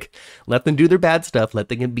 Like, let them do their bad stuff, let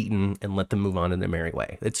them get beaten, and let them move on in their merry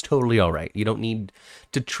way. It's totally all right. You don't need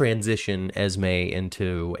to transition Esme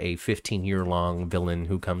into a 15-year-long villain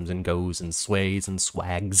who comes and goes and sways and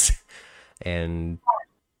swags and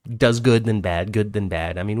does good then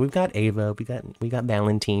bad. I mean, we've got Ava, we got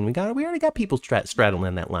Valentine, we already got people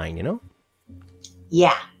straddling that line,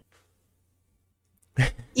 Yeah.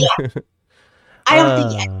 Yeah. I don't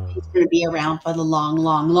think Esme's going to be around for the long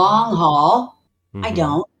haul. Mm-hmm. I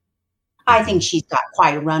don't. I think she's got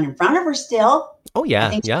quite a run in front of her still. Oh, yeah, I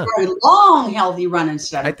think yeah. she's got a long, healthy run in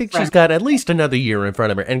front of her. I think she's got at least another year in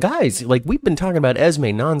front of her. And guys, like, we've been talking about Esme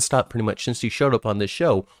nonstop pretty much since she showed up on this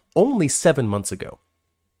show only 7 months ago.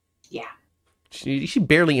 Yeah. She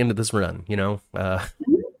barely ended this run, you know.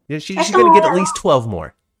 She's That's going to not get at her. least 12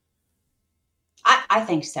 more. I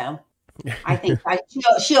think so. I think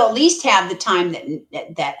she'll at least have the time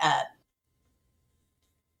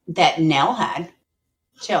that Nell had.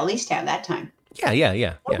 She'll at least have that time. Yeah. They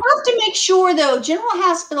have to make sure, though. General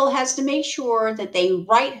Hospital has to make sure that they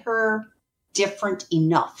write her different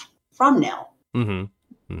enough from Nell. Mm-hmm.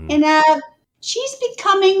 And she's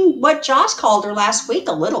becoming what Joss called her last week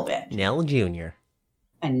a little bit. Nell Jr.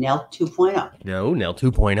 A Nell 2.0. No, Nell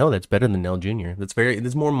 2.0. That's better than Nell Jr. That's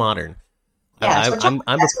more modern. Yeah, I'm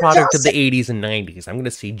a product of the 80s and 90s. I'm going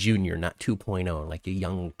to say Junior, not 2.0, like you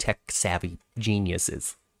young tech-savvy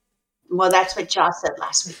geniuses. Well, that's what Joss said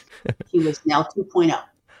last week. He was Nell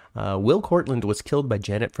 2.0. Will Cortland was killed by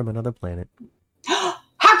Janet from another planet.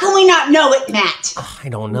 How can we not know it, Matt? I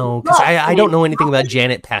don't know, because I don't know anything about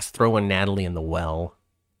Janet past throwing Natalie in the well.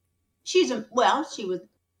 She was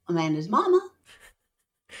Amanda's mama.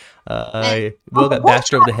 Will got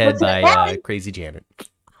bashed over the head by Crazy Janet.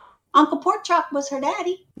 Uncle Porkchop was her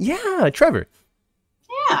daddy. Yeah, Trevor.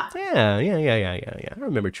 Yeah. I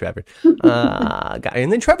remember Trevor. And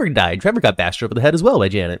then Trevor died. Trevor got bashed over the head as well by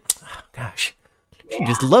Janet. Oh, gosh. She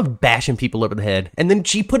just loved bashing people over the head. And then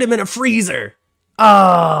she put him in a freezer.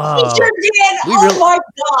 Oh. She sure did. My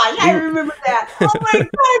God. I remember that. Oh, my God,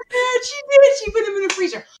 man. She did. She put him in a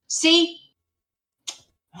freezer. See?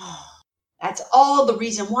 That's all the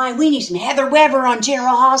reason why we need some Heather Weber on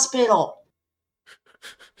General Hospital.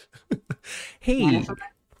 Hey,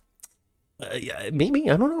 maybe,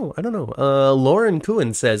 I don't know. Lauren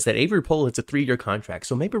Kuhn says that Avery Pohl, it's a 3-year contract,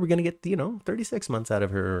 so maybe we're going to get, 36 months out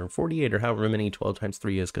of her, or 48, or however many 12 times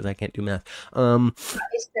 3 is, because I can't do math.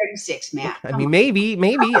 It's 36, Matt. I mean, maybe,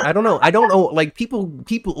 I don't know, like,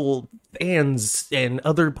 people, fans, and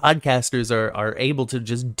other podcasters are able to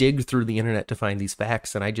just dig through the internet to find these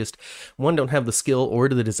facts, and I just, don't have the skill or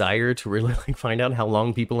the desire to really, find out how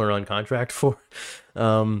long people are on contract for.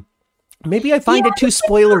 Maybe I find it too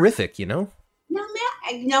spoilerific, No,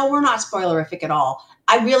 Matt. No, we're not spoilerific at all.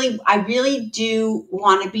 I really do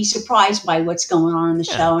want to be surprised by what's going on in the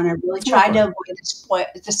show, and I really try to avoid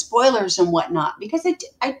the spoilers and whatnot, because it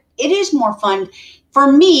is more fun.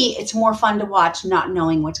 For me, it's more fun to watch not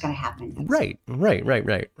knowing what's going to happen. Right.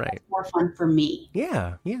 It's more fun for me.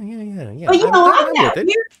 Yeah. But I'm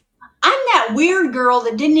that weird girl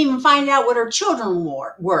that didn't even find out what her children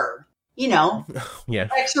were. Yeah.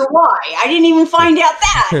 X or Y. I didn't even find out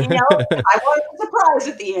that, I was surprised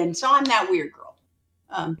at the end. So I'm that weird girl.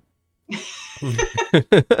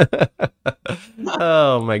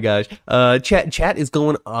 Oh my gosh. Chat is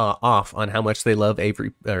going off on how much they love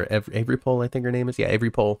Avery Pohl, I think her name is. Yeah,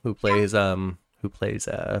 Avery Pohl, who plays Esme.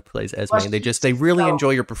 They really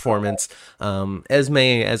enjoy your performance. Esme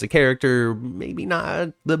as a character, maybe not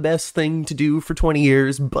the best thing to do for 20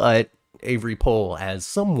 years, but Avery Pohl as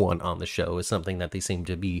someone on the show is something that they seem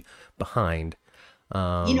to be behind.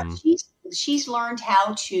 She's learned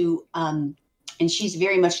how to, and she's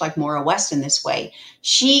very much like Maura West in this way.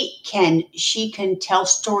 She can tell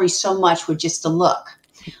stories so much with just a look.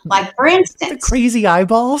 Like, for instance, the crazy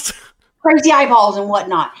eyeballs and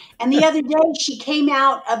whatnot. And the other day she came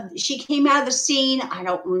out of the scene. I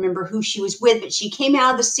don't remember who she was with, but she came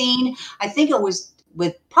out of the scene. I think it was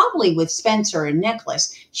probably with Spencer and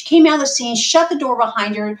Nicholas. She came out of the scene, shut the door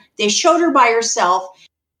behind her. They showed her by herself.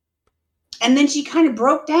 And then she kind of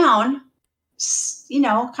broke down,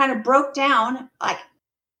 like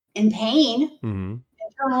in pain,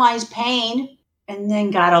 internalized pain, and then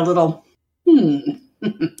got a little,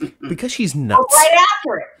 because she's nuts. Right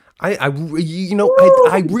after it. I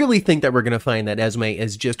really think that we're going to find that Esme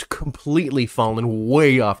is just completely fallen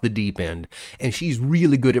way off the deep end. And she's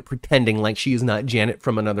really good at pretending like she is not Janet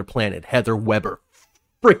from another planet, Heather Weber.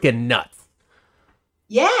 Freaking nuts.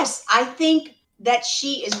 Yes, I think that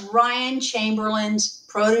she is Ryan Chamberlain's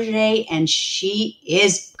protege, and she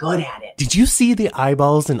is good at it. Did you see the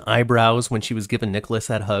eyeballs and eyebrows when she was giving Nicholas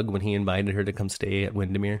that hug when he invited her to come stay at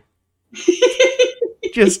Windermere?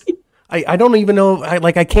 Just... I don't even know.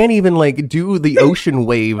 I can't even do the ocean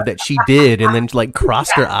wave that she did, and then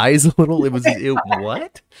crossed her eyes a little.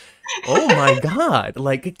 What? Oh my God!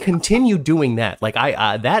 Continue doing that.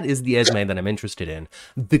 That is the Esme that I'm interested in.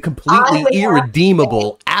 The completely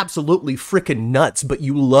irredeemable, absolutely freaking nuts, but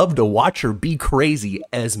you love to watch her be crazy,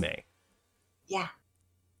 Esme. Yeah.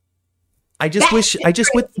 I just wish.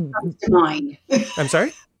 Mind. I'm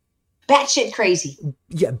sorry. Batshit crazy.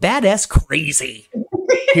 Yeah, badass crazy.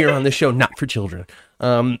 Here on the show, not for children.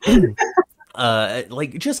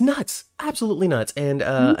 like just nuts, absolutely nuts. And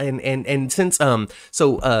and since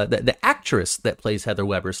the actress that plays Heather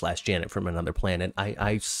Weber / Janet from Another Planet,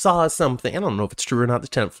 I saw something, I don't know if it's true or not, the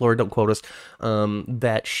 10th floor, don't quote us,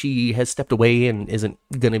 that she has stepped away and isn't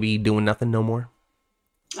gonna be doing nothing no more.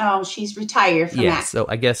 Oh, she's retired from that. So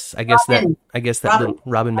I guess Robin. that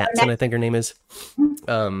Robin Matson, I think her name is.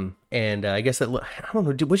 And I guess that, I don't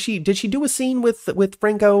know, did she do a scene with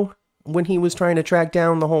Franco when he was trying to track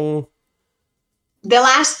down the whole? The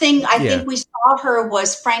last thing I think we saw her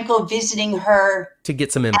was Franco visiting her to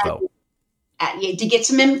get some info. To get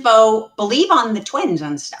some info, believe on the twins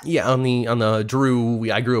and stuff. Yeah, on the Drew.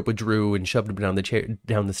 I grew up with Drew and shoved him down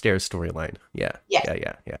the stairs storyline. Yeah.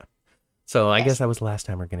 So I guess that was the last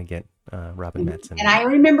time we're gonna get Robin Matson. And I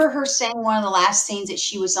remember her saying one of the last scenes that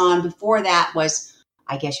she was on before that was,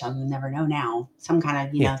 I guess you'll never know now, some kind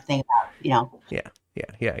of thing about Yeah.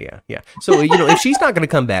 So if she's not going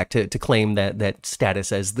to come back to claim that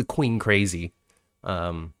status as the Queen Crazy,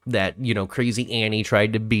 that Crazy Annie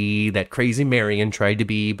tried to be, that Crazy Marion tried to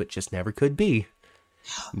be, but just never could be.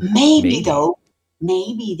 Maybe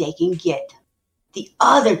they can get the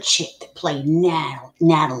other chick that played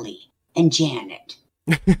Natalie and Janet.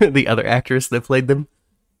 The other actress that played them.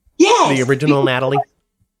 Yes, the original Natalie.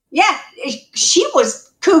 Yeah, she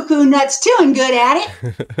was cuckoo nuts too and good at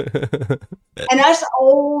it. And us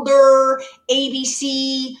older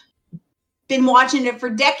ABC, been watching it for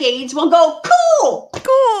decades, will go,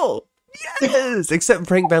 cool. Yes. Except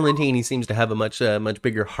Frank Valentini seems to have a much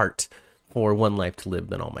bigger heart for One Life to Live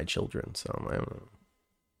than All My Children. So I don't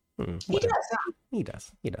know. He does. Huh? He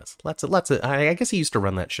does. Lots of. I guess he used to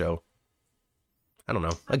run that show. I don't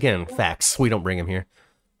know. Again, facts. We don't bring him here.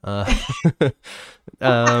 You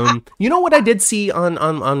know what I did see on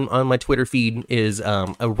my Twitter feed is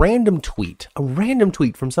a random tweet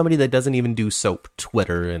from somebody that doesn't even do soap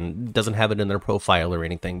Twitter and doesn't have it in their profile or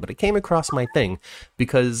anything, but it came across my thing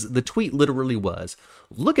because the tweet literally was,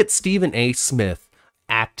 look at Stephen A. Smith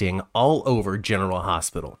acting all over General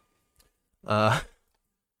Hospital.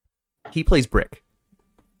 He plays Brick.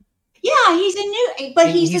 Yeah, he's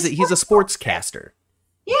he's a sportscaster.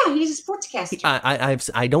 Yeah, he's a sportscaster.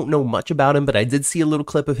 I don't know much about him, but I did see a little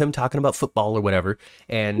clip of him talking about football or whatever.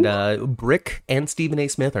 And Brick and Stephen A.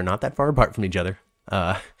 Smith are not that far apart from each other.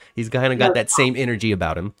 He's kind of got that same energy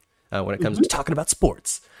about him when it comes to talking about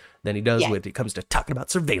sports than he does when it comes to talking about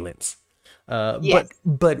surveillance.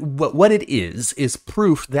 But what it is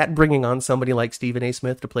proof that bringing on somebody like Stephen A.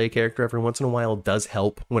 Smith to play a character every once in a while does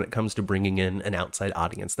help when it comes to bringing in an outside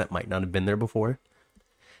audience that might not have been there before.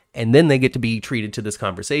 And then they get to be treated to this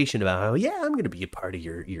conversation about how, yeah, I'm going to be a part of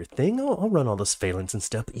your thing. I'll run all the surveillance and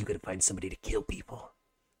stuff, but you got to find somebody to kill people.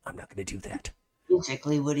 I'm not going to do that.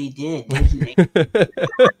 Basically what he did, wasn't he? Basically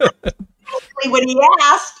what he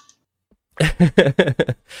asked.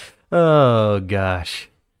 Oh, gosh.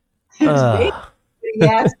 Yes.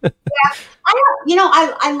 Yeah.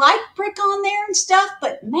 I like Brick on there and stuff,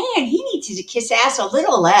 but man, he needs to kiss ass a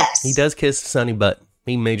little less. He does kiss Sunny butt.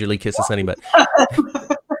 He majorly kisses Sunny butt.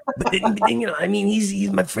 But then, I mean,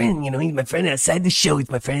 he's my friend, he's my friend outside the show.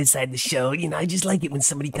 He's my friend inside the show. I just like it when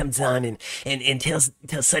somebody comes on and tells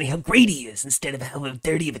Sonny how great he is instead of how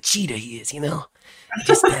dirty of a cheater he is,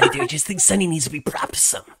 I just think Sonny needs to be propped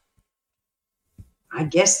some. I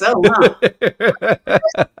guess so, huh?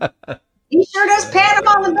 He sure does pat him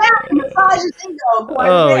on the back and massage his ego quite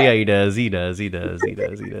a bit. Yeah, he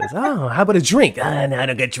does. Oh, how about a drink? No, I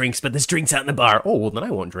don't get drinks, but this drink's out in the bar. Oh, well, then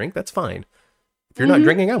I won't drink. That's fine. If you're not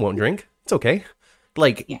drinking, I won't drink. It's okay.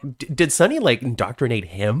 Did Sonny, indoctrinate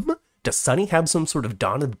him? Does Sonny have some sort of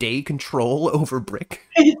dawn of day control over Brick?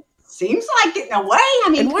 It seems like it in a way. I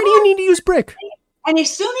mean, and why do you need to use Brick? And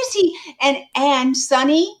as soon as he, and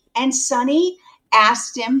Sonny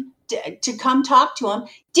asked him to come talk to him,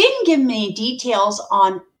 didn't give him any details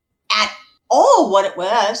on at all what it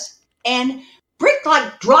was. And Brick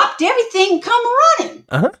dropped everything and come running.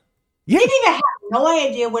 Uh-huh. Yeah. Didn't even have no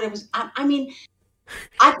idea what it was. I mean,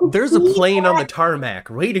 there's a plane on the tarmac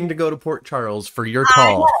waiting to go to Port Charles for your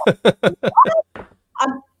call.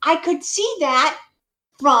 I could see that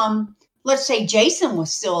from, let's say Jason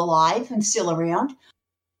was still alive and still around.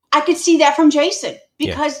 I could see that from Jason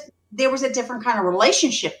because there was a different kind of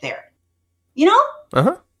relationship there.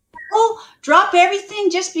 Uh-huh. Oh, drop everything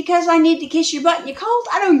just because I need to kiss your butt and you're cold?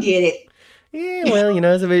 I don't get it. Yeah, well,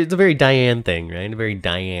 it's a very Diane thing, right? A very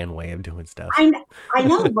Diane way of doing stuff. I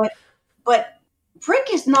know, but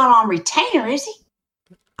Brick is not on retainer, is he?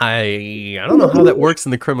 I don't know how that works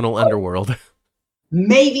in the criminal underworld.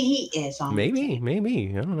 Maybe he is on. Maybe.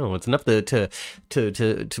 I don't know. It's enough to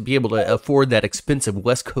be able to afford that expensive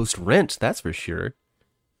West Coast rent. That's for sure.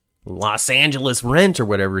 Los Angeles rent or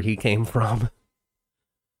whatever he came from.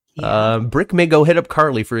 Yeah. Brick may go hit up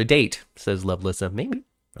Carly for a date, says Lovelissa. Maybe.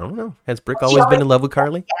 I don't know. Has Brick She always been always- in love with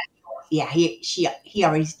Carly? Yeah, he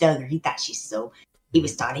already dug her. He thought she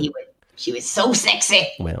was so sexy.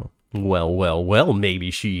 Well,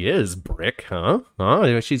 maybe she is, Brick, huh?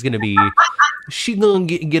 She's gonna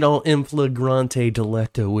get all in flagrante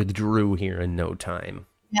delicto with Drew here in no time.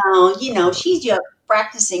 No, she's just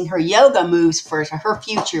practicing her yoga moves for her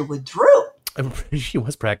future with Drew. She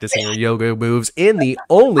was practicing her yoga moves in the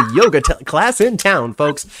only yoga class in town,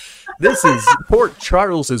 folks. This is Port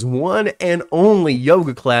Charles's one and only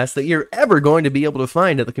yoga class that you're ever going to be able to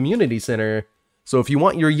find at the community center. So if you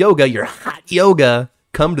want your hot yoga,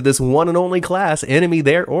 come to this one and only class, enemy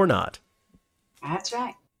there or not. That's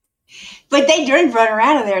right. But they did run her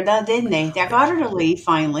out of there, though, didn't they? They got her to leave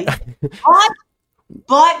finally.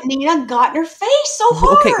 But Nina got in her face so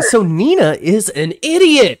hard. Okay, so Nina is an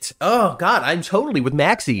idiot. Oh, God, I'm totally with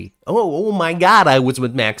Maxie. Oh my God, I was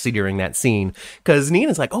with Maxie during that scene. Because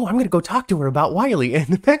Nina's like, I'm going to go talk to her about Wiley.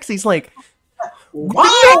 And Maxie's like,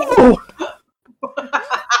 Why? no!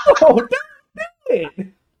 Oh,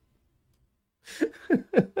 damn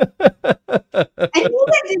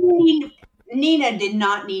And Nina did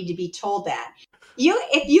not need to be told that.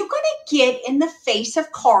 If you're going to get in the face of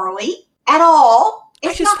Carly at all,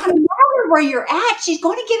 it's not going to matter where you're at. She's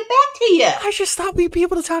going to give it back to you. I just thought we'd be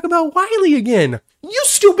able to talk about Wiley again. You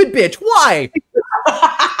stupid bitch. Why?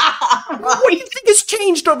 What do you think has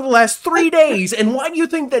changed over the last 3 days? And why do you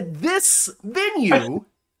think that this venue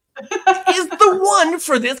is the one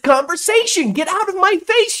for this conversation? Get out of my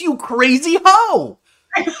face, you crazy hoe.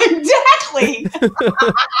 Exactly.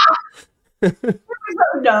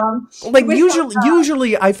 So dumb. Like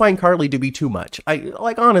usually I find Carly to be too much.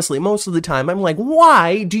 Honestly, most of the time I'm like,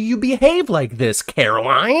 why do you behave like this,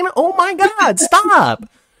 Caroline? Oh my God, stop.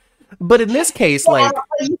 But in this case, like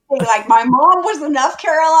my mom was enough,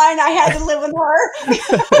 Caroline. I had to live with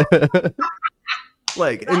her.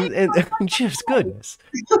 like and just goodness.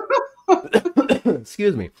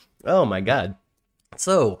 Excuse me. Oh my God.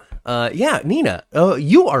 So, Nina,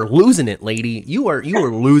 you are losing it, lady. You are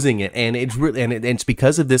losing it, and it's really, and it's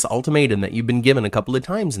because of this ultimatum that you've been given a couple of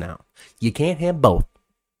times now. You can't have both.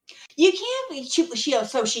 You can't.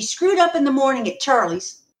 So she screwed up in the morning at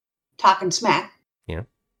Charlie's, talking smack. Yeah.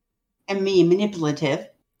 And being manipulative.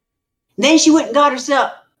 Then she went and got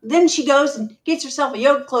herself. Then she goes and gets herself a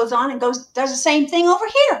yoga clothes on and does the same thing over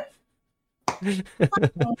here.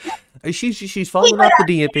 She's falling off the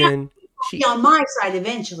deep end. She's on my side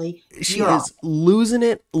eventually. She is losing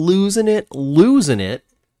it.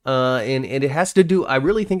 And it has to do, I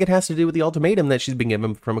really think it has to do with the ultimatum that she's been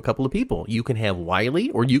given from a couple of people. You can have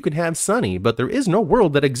Wiley or you can have Sonny, but there is no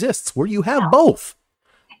world that exists where you have both.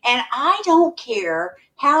 And I don't care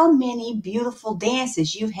how many beautiful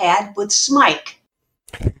dances you've had with Smike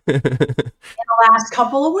in the last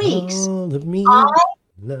couple of weeks. All of me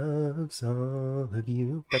loves all of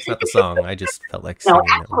you. That's not the song. I just felt like singing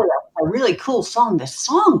that one. A really cool song. The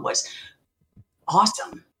song was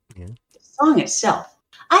awesome. Yeah. The song itself.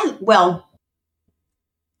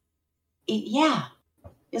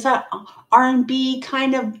 Is that R&B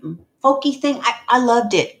kind of folky thing? I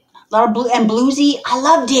loved it. A lot of blue and bluesy. I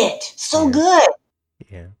loved it. So good.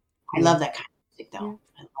 Yeah. I love that kind of music, though.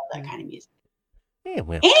 I love that kind of music. Yeah,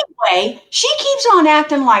 well. Anyway, she keeps on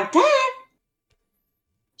acting like that.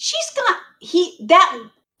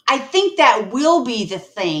 I think that will be the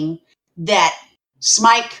thing that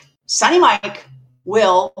Sonny Mike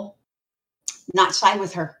will not side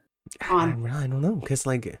with her on. I don't know, because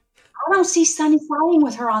I don't see Sonny siding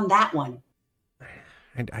with her on that one.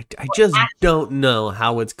 I just don't know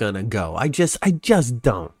how it's gonna go. I just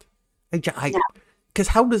don't. Because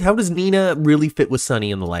how does Nina really fit with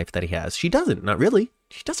Sonny in the life that he has? She doesn't. Not really.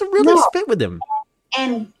 She doesn't really fit with him.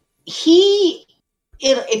 And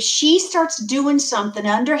if she starts doing something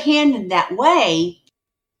underhanded that way,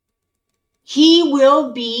 he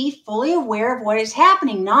will be fully aware of what is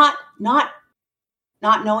happening, not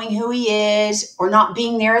knowing who he is or not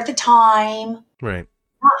being there at the time. Right.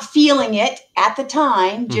 Not feeling it at the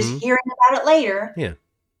time, just hearing about it later. Yeah.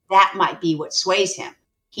 That might be what sways him.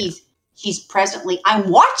 He's presently, I'm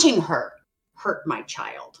watching her hurt my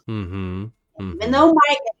child. Mm-hmm.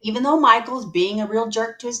 Even though Michael's being a real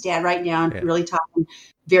jerk to his dad right now and really talking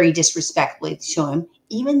very disrespectfully to him,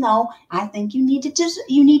 even though I think you need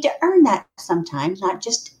to earn that sometimes, not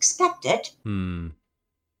just expect it.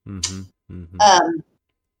 Mm-hmm.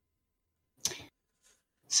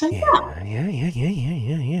 So Yeah.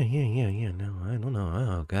 No, I don't know.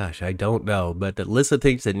 Oh gosh, I don't know. But Alyssa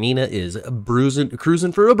thinks that Nina is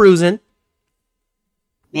cruising for a bruising.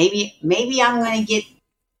 maybe I'm gonna get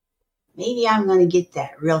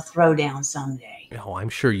that real throwdown someday. Oh, I'm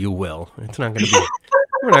sure you will. It's not going to be.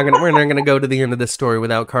 We're not gonna go to the end of this story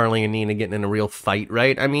without Carly and Nina getting in a real fight,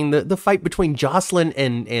 right? I mean, the fight between Jocelyn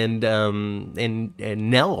and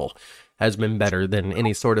Nell has been better than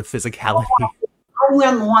any sort of physicality. I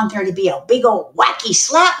want there to be a big old wacky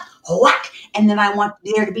slap, whack, and then I want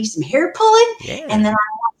there to be some hair pulling, and then I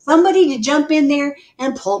want somebody to jump in there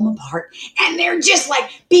and pull them apart, and they're just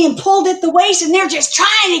like being pulled at the waist, and they're just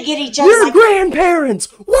trying to get each other. Your grandparents!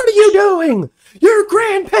 What are you doing? Your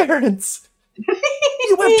grandparents!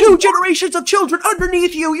 You have 2 generations of children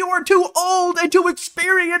underneath you. You are too old and too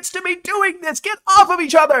experienced to be doing this. Get off of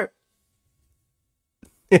each other.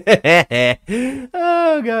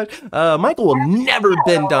 Oh, God. Michael will never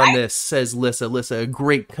bend on this, says Lissa. Lissa, a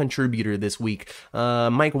great contributor this week.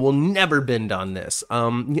 Michael will never bend on this.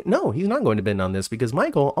 No, he's not going to bend on this because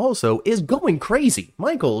Michael also is going crazy.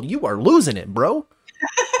 Michael, you are losing it, bro.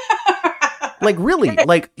 Like, really,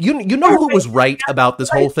 like, you know who was right about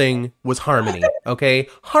this whole thing was Harmony, okay?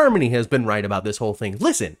 Harmony has been right about this whole thing.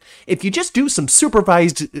 Listen, if you just do some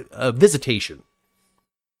supervised visitation,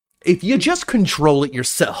 if you just control it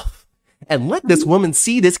yourself and let this woman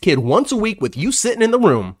see this kid once a week with you sitting in the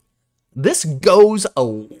room, this goes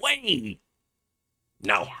away.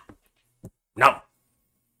 No.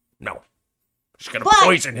 She's going to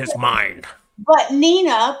poison his mind. But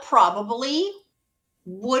Nina probably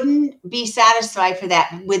wouldn't be satisfied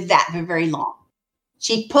with that for very long.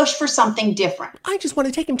 She'd push for something different. I just want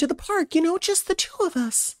to take him to the park, just the 2 of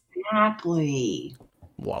us. Exactly.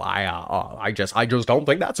 Well, I just don't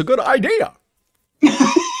think that's a good idea.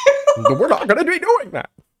 We're not going to be doing that.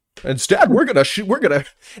 Instead, we're gonna.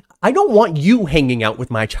 I don't want you hanging out with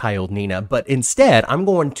my child, Nina, but instead, I'm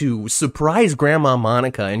going to surprise Grandma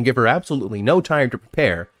Monica and give her absolutely no time to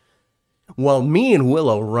prepare, while me and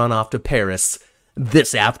Willow run off to Paris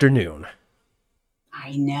this afternoon.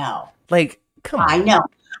 I know. Like, come on. I know.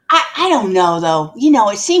 I don't know, though.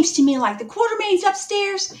 It seems to me like the Quartermains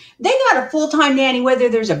upstairs, they got a full-time nanny whether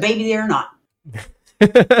there's a baby there or not.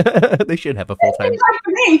 They should have a full-time.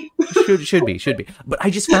 Should be. But I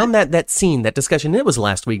just found that scene, that discussion, it was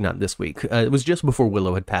last week, not this week. It was just before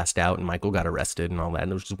Willow had passed out and Michael got arrested and all that,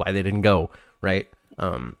 and which is why they didn't go, right?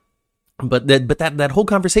 But that whole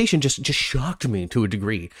conversation just shocked me to a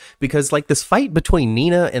degree, because like this fight between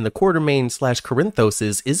Nina and the Quartermain / Corinthos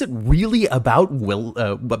is it really about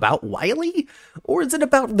Wiley, or is it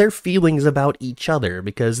about their feelings about each other?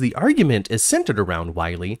 Because the argument is centered around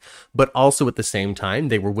Wiley, but also at the same time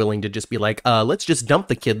they were willing to just be like, let's just dump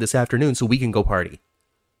the kid this afternoon so we can go party.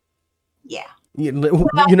 Yeah. I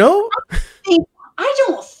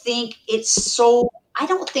don't think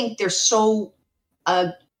they're so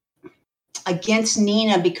against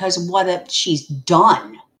Nina because of what she's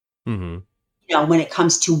done. Mm-hmm. When it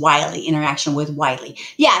comes to Wiley, interaction with Wiley.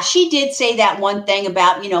 Yeah, she did say that one thing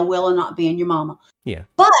about, Willow not being your mama. Yeah.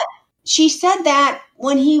 But she said that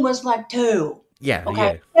when he was like 2. Yeah.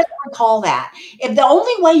 Okay. Yeah. I recall that. If the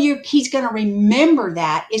only way he's going to remember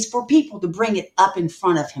that is for people to bring it up in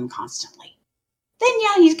front of him constantly, then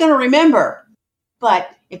yeah, he's going to remember. But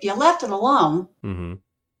if you left it alone, mm-hmm.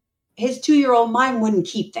 his 2-year-old mind wouldn't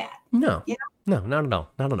keep that. No, no, not at all.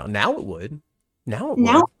 Not at all. Now it would. Now it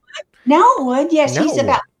would. Yes, now he's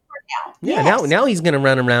about 4 now. Yeah, yes. now he's gonna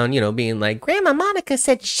run around, being like, Grandma Monica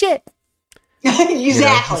said shit.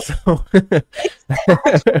 Exactly.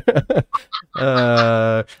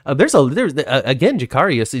 There's again,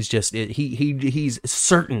 Jacarius is just he's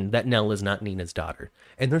certain that Nell is not Nina's daughter,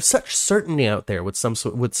 and there's such certainty out there with some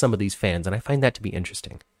of these fans, and I find that to be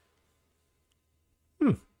interesting.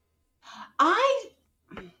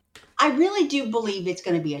 I really do believe it's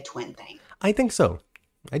going to be a twin thing. I think so.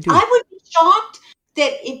 I do. I would be shocked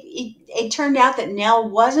that it turned out that Nell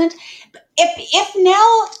wasn't. If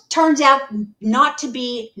Nell turns out not to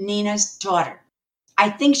be Nina's daughter, I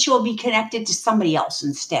think she'll be connected to somebody else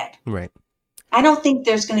instead. Right. I don't think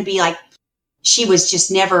there's going to be like she was just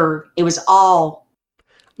never. It was all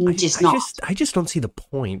just not. I just don't see the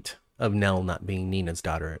point of Nell not being Nina's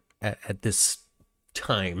daughter at this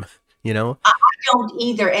time. I don't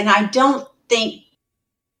either, and I don't think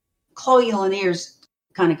Chloe Lanier's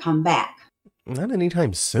going to come back. Not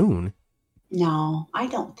anytime soon. No, I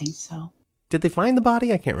don't think so. Did they find the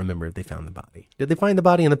body? I can't remember if they found the body. Did they find the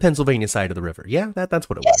body on the Pennsylvania side of the river? Yeah, that's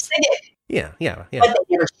what it was. Yes, they did. Yeah. But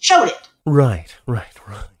they never showed it. Right.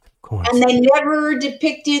 Of course. And they never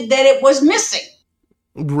depicted that it was missing.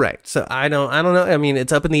 Right. So I don't know. I mean,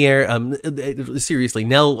 it's up in the air. Seriously,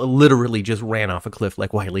 Nell literally just ran off a cliff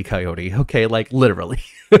like Wile E. Coyote. Okay, like literally.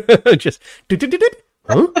 Just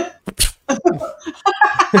huh?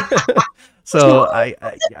 So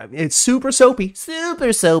it's super soapy,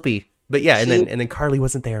 super soapy. But yeah, and then Carly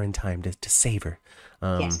wasn't there in time to save her.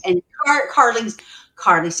 Yes, and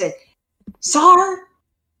Carly said, "Sar,"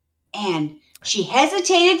 and she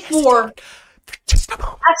hesitated for just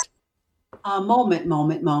a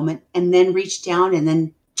moment, and then reached down, and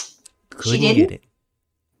then couldn't she didn't get it.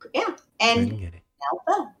 Yeah, and Couldn't get it. Nell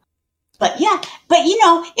fell. But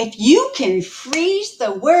if you can freeze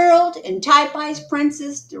the world and type Ice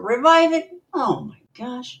Princess to revive it, oh my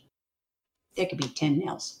gosh, there could be 10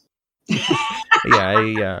 Nells. But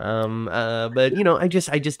I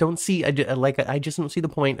just don't see, I just don't see the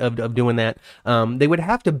point of doing that. They would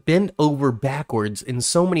have to bend over backwards in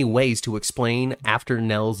so many ways to explain after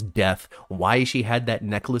Nell's death why she had that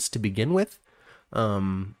necklace to begin with. I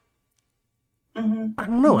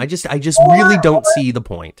don't know. I just really don't see the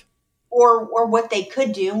point. Or what they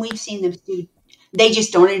could do, and we've seen them do. They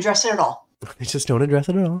just don't address it at all. They just don't address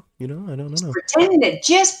it at all. I don't know. Pretending it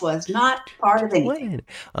just was not part of anything.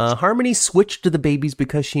 Harmony switched to the babies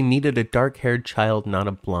because she needed a dark-haired child, not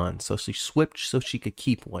a blonde. So she switched so she could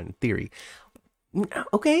keep one. In theory.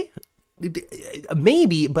 Okay.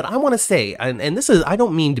 Maybe, but I want to say, and this is, I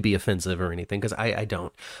don't mean to be offensive or anything, because I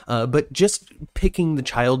don't, but just picking the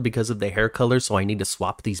child because of the hair color, so I need to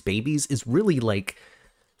swap these babies, is really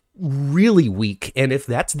really weak. And if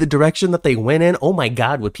that's the direction that they went in, oh my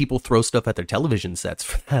God, would people throw stuff at their television sets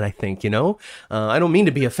for that? I think, I don't mean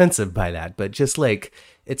to be offensive by that, but just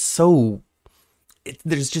it's so,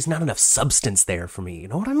 there's just not enough substance there for me. You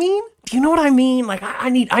know what I mean? Do you know what I mean? I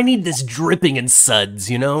need this dripping in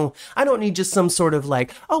suds, I don't need just some sort of oh,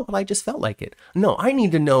 well, I just felt like it. No, I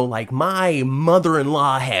need to know my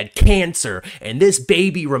mother-in-law had cancer and this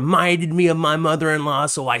baby reminded me of my mother-in-law,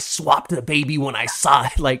 so I swapped the baby when I saw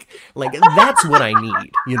it. Like that's what I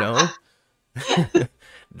need,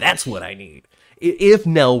 That's what I need. If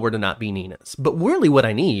Nell were to not be Nina's. But really what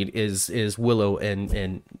I need is Willow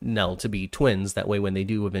and Nell to be twins. That way when they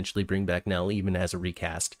do eventually bring back Nell, even as a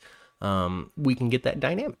recast, we can get that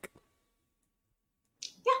dynamic.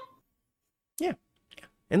 Yeah.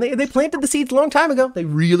 And they planted the seeds a long time ago. They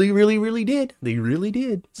really, really, really did. They really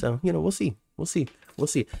did. So, we'll see. We'll see.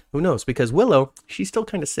 Who knows? Because Willow, she's still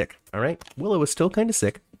kind of sick. All right? Willow is still kind of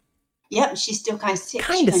sick. Yep, she's still kind of sick.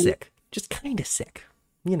 Just kind of sick.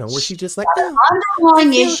 Where she's just I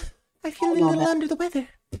feel a little under the weather.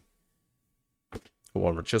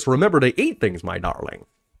 Well, just remember to eat things, my darling.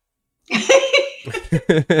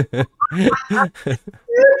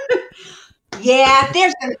 Yeah,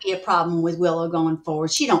 there's going to be a problem with Willow going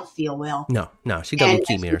forward. She don't feel well. No, she got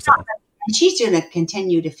leukemia or something. And she's going to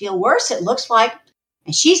continue to feel worse, it looks like.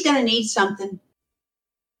 And she's going to need something.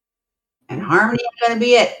 And Harmony is going to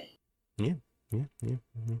be it. Yeah.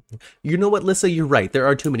 You know what, Lissa? You're right. There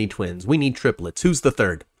are too many twins. We need triplets. Who's the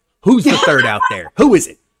third? Who's the third out there? Who is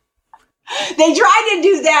it? They tried to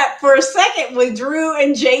do that for a second with Drew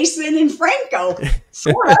and Jason and Franco.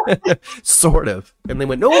 Sort of. And they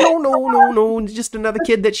went, no. Just another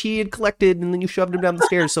kid that she had collected, and then you shoved him down the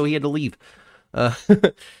stairs, so he had to leave.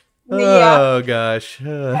 Oh gosh.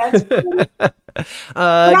 But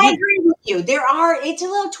I agree with you. It's a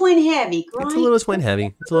little twin heavy, right? It's a little twin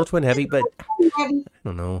heavy, but I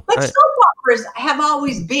don't know. But soap operas have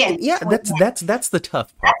always been. Yeah, that's the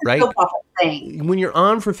tough part, right? Soap opera thing. When you're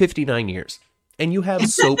on for 59 years and you have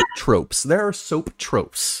soap tropes, there are soap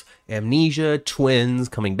tropes. Amnesia, twins,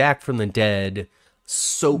 coming back from the dead,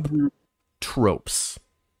 soap tropes.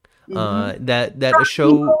 That a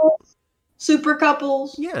show. Super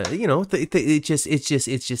couples. Yeah, it's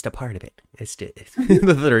just a part of it. It's just,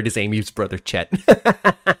 the third is Amy's brother Chet.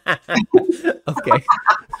 Okay,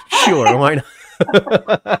 sure, why not?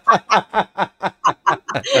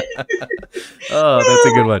 Oh, that's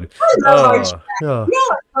a good one. You're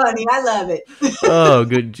funny. I love it. Oh,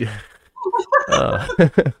 good.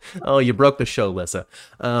 Oh, you broke the show, Lissa.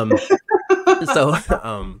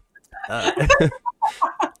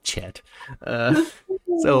 Chet. I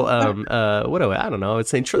don't know. It's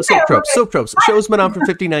saying soap tropes. Show's been on for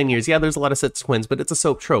 59 years. Yeah, there's a lot of sets of twins, but it's a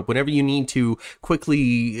soap trope. Whenever you need to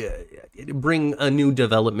quickly bring a new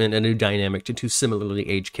development, a new dynamic to two similarly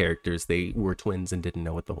aged characters, they were twins and didn't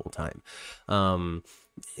know it the whole time.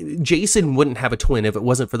 Jason wouldn't have a twin if it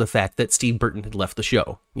wasn't for the fact that Steve Burton had left the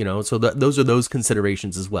show, so those are those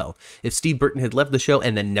considerations as well. If Steve Burton had left the show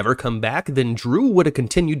and then never come back, then Drew would have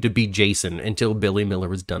continued to be Jason until Billy Miller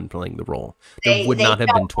was done playing the role. There would not have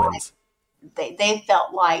been twins. They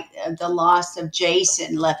felt like the loss of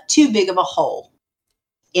Jason left too big of a hole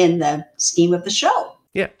in the scheme of the show.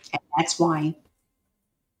 Yeah. And that's why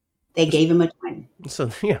they gave him a twin. So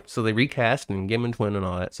they recast and gave him a twin and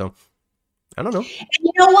all that. So I don't know. And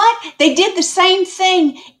you know what? They did the same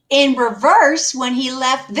thing in reverse when he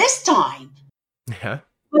left this time. Yeah.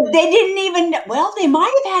 But they didn't even, well, they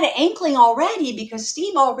might have had an inkling already because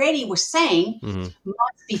Steve already was saying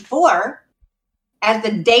months before, as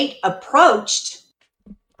the date approached,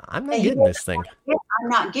 I'm not getting this thing. I'm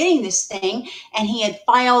not getting this thing. And he had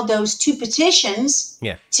filed those 2 petitions.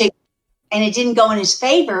 Yeah. And it didn't go in his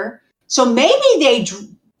favor. So maybe they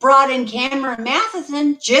brought in Cameron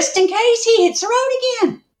Matheson just in case he hits the road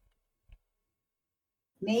again.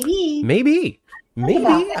 Maybe.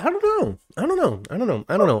 I don't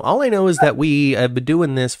know. All I know is that we have been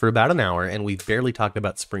doing this for about an hour and we've barely talked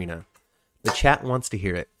about Sprina. The chat wants to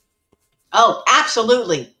hear it. Oh,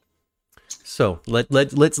 absolutely. So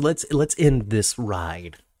let's end this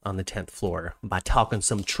ride on the 10th floor by talking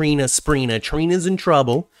some Trina Sprina. Trina's in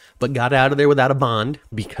trouble, but got out of there without a bond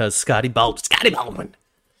because Scotty Baldwin,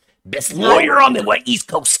 best lawyer on the East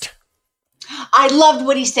Coast. I loved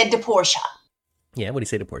what he said to Portia. Yeah, what did he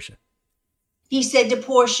say to Portia? He said to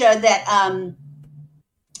Portia that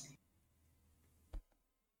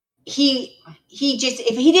he just,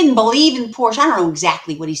 if he didn't believe in Portia, I don't know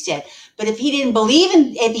exactly what he said, but if he didn't believe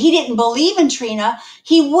in Trina,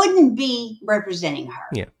 he wouldn't be representing her.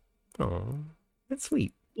 Yeah. Oh, that's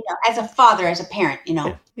sweet. You know, as a father, as a parent, you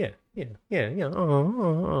know. Yeah.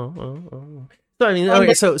 Oh. So I mean,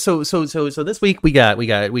 okay, so this week we got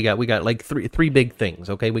like three big things.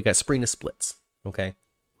 Okay, we got Sprina splits. Okay,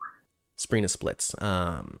 Sprina splits.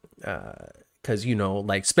 Because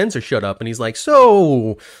like Spencer showed up and he's like,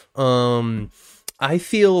 I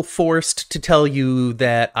feel forced to tell you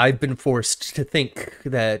that I've been forced to think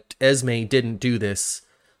that Esme didn't do this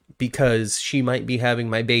because she might be having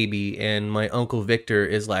my baby, and my Uncle Victor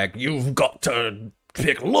is like, you've got to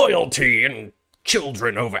pick loyalty and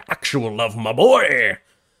children over actual love, my boy.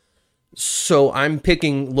 So I'm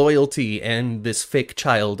picking loyalty and this fake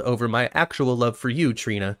child over my actual love for you,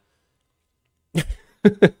 Trina.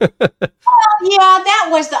 Yeah, that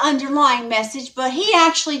was the underlying message, but he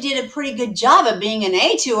actually did a pretty good job of being an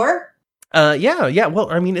A to her. Yeah.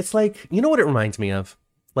 Well, I mean, it's like, you know what it reminds me of?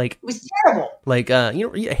 Like, it was terrible. Like,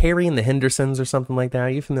 Harry and the Hendersons or something like that. Are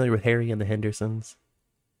you familiar with Harry and the Hendersons?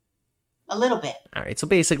 A little bit. All right. So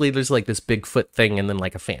basically, there's like this Bigfoot thing, and then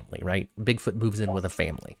like a family, right? Bigfoot moves in with a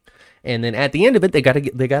family, and then at the end of it, they gotta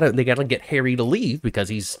get Harry to leave because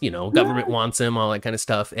he's, government wants him, all that kind of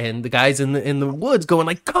stuff. And the guys in the woods going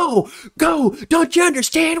like, go, don't you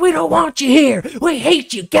understand? We don't want you here. We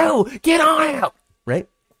hate you. Go, get on out. Right.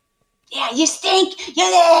 Yeah, you stink. Yeah,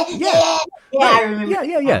 right. I remember.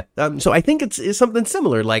 Yeah. So I think it's something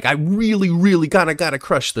similar. Like, I really, really gotta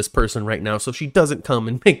crush this person right now, so she doesn't come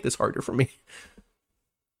and make this harder for me.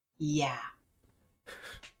 Yeah.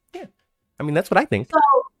 I mean, that's what I think. So,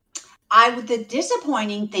 the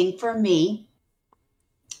disappointing thing for me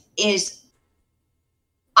is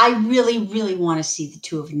I really, really want to see the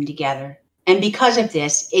two of them together, and because of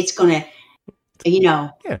this, it's gonna,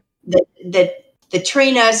 the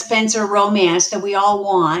Trina Spencer romance that we all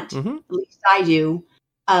want, at least I do,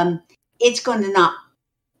 it's going to not,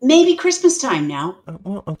 maybe Christmas time now.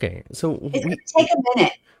 Well, okay. So it's going to take a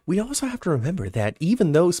minute. We also have to remember that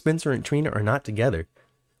even though Spencer and Trina are not together,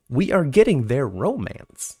 we are getting their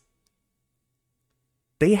romance.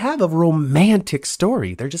 They have a romantic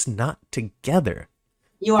story. They're just not together.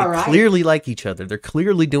 You are right. They clearly like each other. They're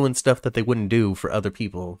clearly doing stuff that they wouldn't do for other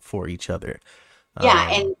people for each other.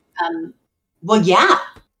 Yeah, well, yeah.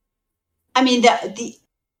 I mean, the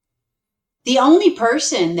only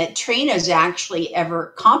person that Trina's actually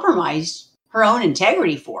ever compromised her own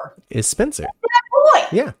integrity for is Spencer.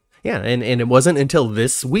 That boy. Yeah, and it wasn't until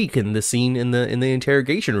this week in the scene in the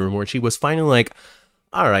interrogation room where she was finally like,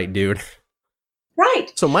 "All right, dude.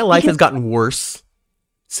 Right. So my life has gotten worse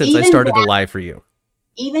since I started to lie for you."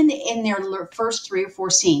 Even in their first 3 or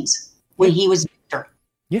 4 scenes when he was Victor.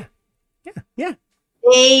 Yeah.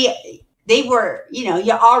 They were,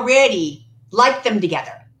 you already liked them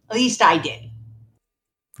together. At least I did.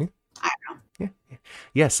 Yeah. I don't know. Yeah.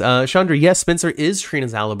 Yes, Chandra, yes, Spencer is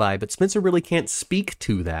Trina's alibi, but Spencer really can't speak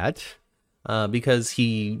to that because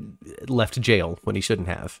he left jail when he shouldn't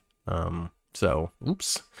have. So,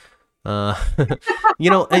 oops. Folks,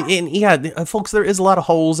 there is a lot of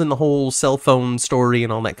holes in the whole cell phone story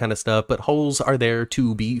and all that kind of stuff, but holes are there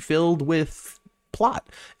to be filled with plot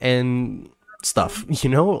and stuff,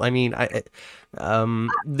 I mean,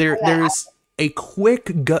 there's a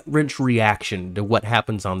quick gut wrench reaction to what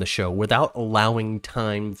happens on the show without allowing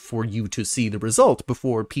time for you to see the result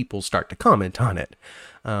before people start to comment on it.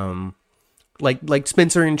 Like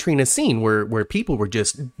Spencer and Trina's scene where people were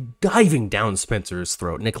just diving down Spencer's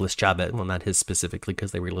throat. Nicholas Chavez, well, not his specifically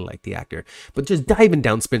because they really like the actor, but just diving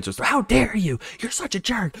down Spencer's throat. How dare you? You're such a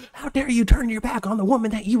jerk. How dare you turn your back on the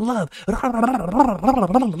woman that you love?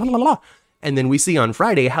 And then we see on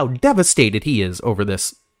Friday how devastated he is over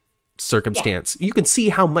this circumstance. You can see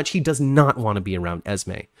how much he does not want to be around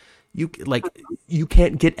Esme. You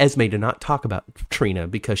can't get Esme to not talk about Trina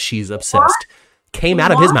because she's obsessed. Came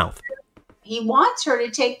out of his mouth. He wants her to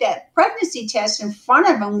take that pregnancy test in front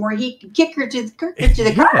of him where he can kick her to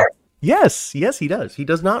the gutter. Yes, he does. He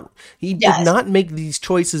does not. He did not make these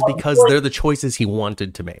choices because they're the choices he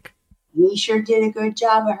wanted to make. He sure did a good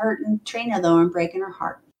job of hurting Trina, though, and breaking her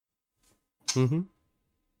heart. Mm-hmm.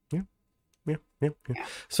 Yeah.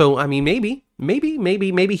 So, I mean, maybe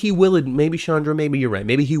he will, maybe Chandra, maybe you're right.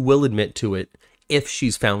 Maybe he will admit to it if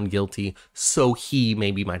she's found guilty. So he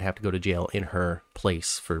maybe might have to go to jail in her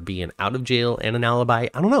place for being out of jail and an alibi.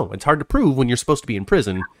 I don't know. It's hard to prove when you're supposed to be in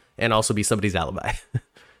prison and also be somebody's alibi.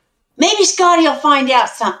 Maybe Scotty will find out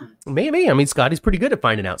something. Maybe. I mean, Scotty's pretty good at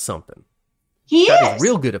finding out something. Scotty's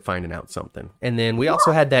real good at finding out something. And then we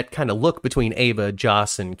also had that kind of look between Ava,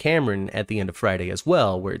 Joss, and Cameron at the end of Friday as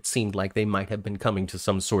well, where it seemed like they might have been coming to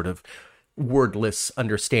some sort of wordless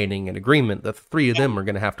understanding and agreement that the three of them are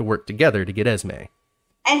going to have to work together to get Esme.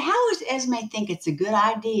 And how does Esme think it's a good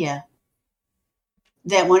idea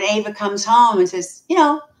that when Ava comes home and says, hey,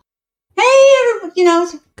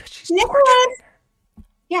 Nicholas.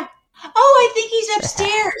 Yeah. Oh, I think he's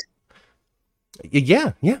upstairs.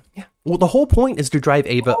 Yeah. Well, the whole point is to drive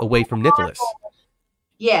Ava away from Nicholas.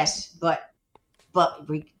 Yes, but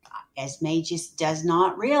Esme just does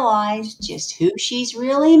not realize just who she's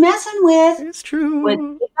really messing with. It's true. With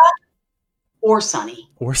Ava or Sonny.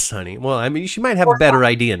 Well, I mean, she might have a better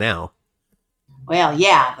idea now. Well,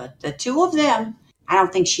 yeah, but the two of them, I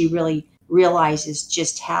don't think she really realizes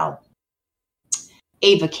just how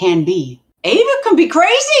Ava can be. Ava can be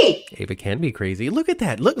crazy. Ava can be crazy. Look at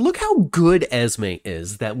that. Look how good Esme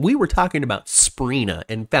is that we were talking about Sprina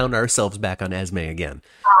and found ourselves back on Esme again.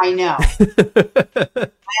 I know.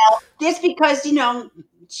 Well, just because,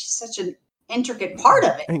 she's such an intricate part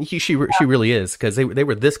of it. And she really is, because they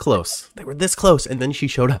were this close. They were this close, and then she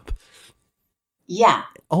showed up. Yeah.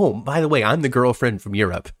 Oh, by the way, I'm the girlfriend from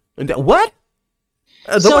Europe. What?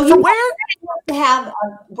 The one from where?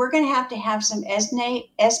 We're going to have some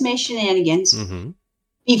Esme shenanigans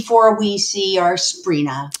before we see our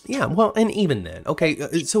Sprina. Yeah, well, and even then,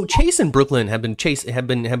 okay. So Chase and Brooklyn have been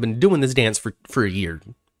doing this dance for a year.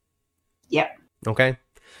 Yep. Okay,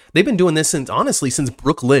 they've been doing this since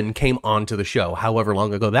Brooklyn came onto the show. However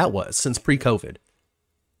long ago that was, since pre-COVID.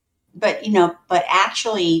 But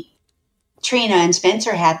actually, Trina and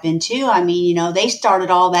Spencer have been too. I mean, they started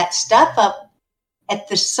all that stuff up at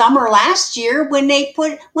the summer last year when they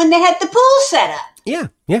had the pool set up. Yeah.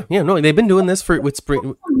 No, they've been doing this with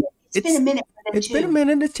spring. It's been a minute. It's been a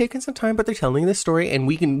minute. It's taken some time, but they're telling this story, and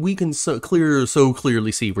we can so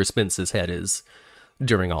clearly see where Spence's head is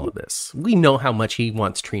during all of this. We know how much he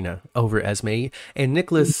wants Trina over Esme and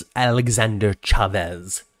Nicholas Alexander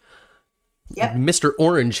Chavez. Yep. Mr.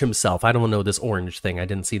 Orange himself. I don't know this orange thing. I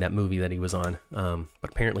didn't see that movie that he was on. But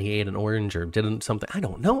apparently he ate an orange or did something. I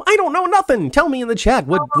don't know. I don't know nothing. Tell me in the chat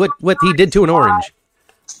what he did to an orange.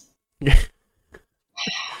 I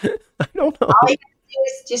don't know. All you have to do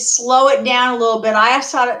is just slow it down a little bit. I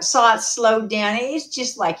saw it slowed down. It's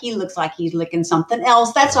just like he looks like he's licking something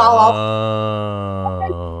else. That's all.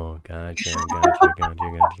 Oh, gotcha.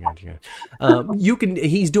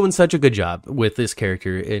 He's doing such a good job with this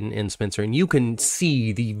character in Spencer, and you can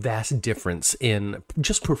see the vast difference in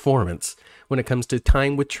just performance when it comes to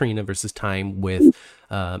time with Trina versus time with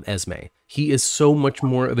Esme. He is so much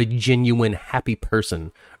more of a genuine, happy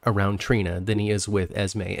person around Trina than he is with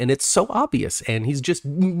Esme, and it's so obvious, and he's just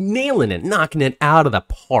nailing it, knocking it out of the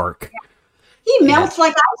park. He melts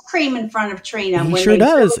like ice cream in front of Trina. He sure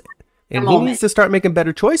does. And he needs to start making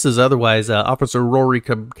better choices. Otherwise, Officer Rory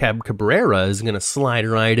Cabrera is going to slide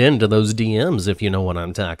right into those DMs, if you know what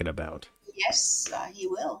I'm talking about. Yes, he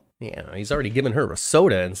will. Yeah, he's already given her a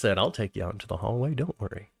soda and said, "I'll take you out into the hallway. Don't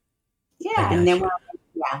worry." Yeah, and then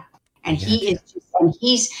and he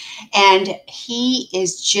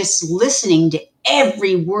is just listening to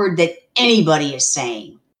every word that anybody is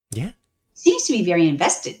saying. Yeah, seems to be very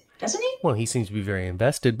invested. Doesn't he? Well, he seems to be very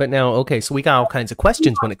invested. But now, okay, so we got all kinds of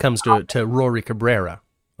questions when it comes to Rory Cabrera.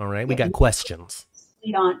 All right, we got questions.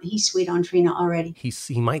 He's sweet on Trina already.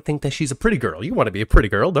 He might think that she's a pretty girl. You want to be a pretty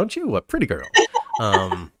girl, don't you? A pretty girl.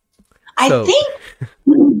 I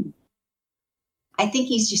think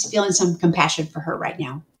he's just feeling some compassion for her right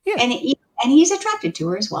now. Yeah. And And he's attracted to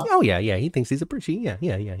her as well. Oh, yeah, he thinks he's a pretty, yeah.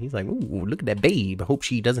 He's like, ooh, look at that babe. I hope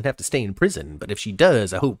she doesn't have to stay in prison. But if she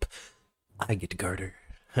does, I hope I get to guard her.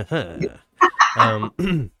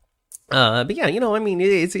 But yeah, I mean,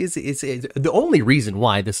 it's the only reason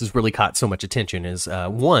why this has really caught so much attention is,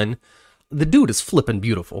 one, the dude is flipping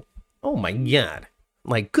beautiful. Oh my God.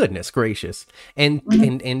 Like, goodness gracious. And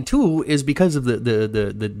two is because of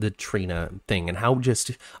the Trina thing and how just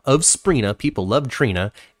of Sprina, people love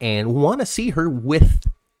Trina and want to see her with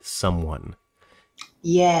someone.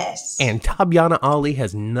 Yes. And Tabyana Ali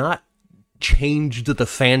has not changed the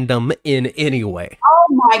fandom in any way. Oh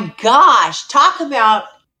my gosh. Talk about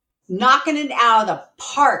knocking it out of the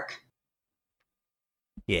park.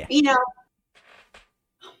 Yeah.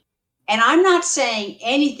 And I'm not saying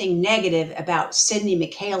anything negative about Sydney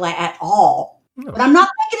Michaela at all, No. but I'm not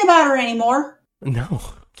thinking about her anymore.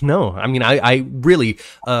 No. I mean, I really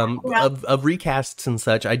of recasts and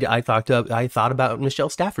such. I thought about Michelle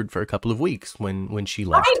Stafford for a couple of weeks when she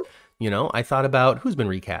left. Right. I thought about who's been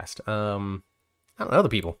recast. I don't know, other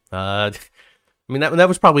people. I mean, that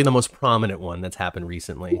was probably the most prominent one that's happened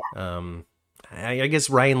recently. Yeah. I guess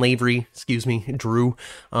Ryan Lavery, Drew.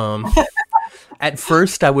 At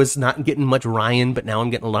first, I was not getting much Ryan, but now I'm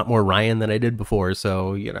getting a lot more Ryan than I did before.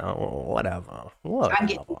 So, whatever. I'm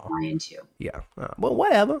getting Ryan too. Yeah. Well,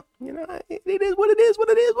 whatever. It is what it is. What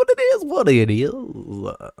it is. What it is. What it is.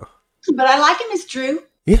 But I like him as Drew.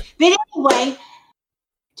 Yeah. But anyway,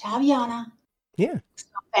 Tabyana. Yeah.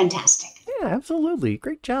 Fantastic. Yeah, absolutely.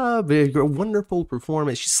 Great job. A wonderful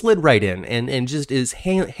performance. She slid right in and just is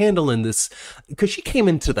handling this because she came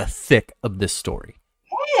into the thick of this story.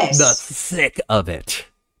 Yes. The thick of it.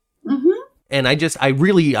 Mm-hmm. And I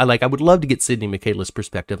would love to get Sydney Michaela's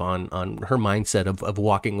perspective on her mindset of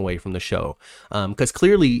walking away from the show. Because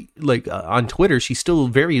clearly, on Twitter, she still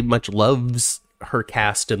very much loves her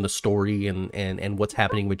cast and the story and what's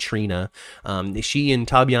happening with Trina. She and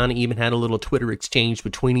Tabyana even had a little Twitter exchange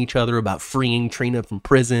between each other about freeing Trina from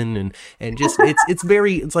prison and just it's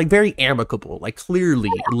very amicable, like clearly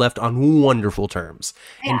left on wonderful terms,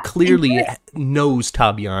 and clearly knows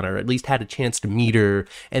Tabyana, or at least had a chance to meet her,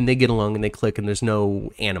 and they get along and they click and there's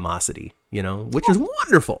no animosity, which is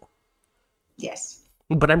wonderful. Yes.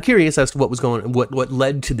 But I'm curious as to what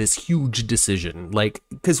led to this huge decision,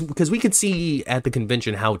 because we could see at the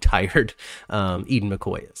convention how tired Eden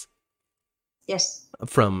McCoy is. Yes.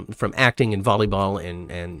 From acting and volleyball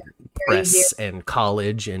and press and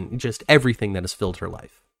college and just everything that has filled her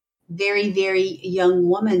life. Very, very young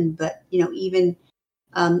woman, but even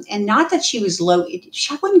and not that she was low.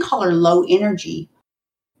 I wouldn't call her low energy.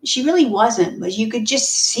 She really wasn't, but you could just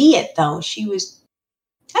see it though.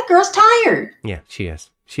 That girl's tired. Yeah, she is.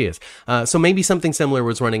 So maybe something similar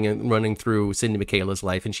was running through Sydney Michaela's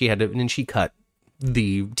life, and she cut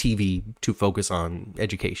the TV to focus on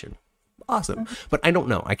education. Awesome. Mm-hmm. But I don't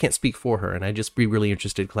know. I can't speak for her, and I'd just be really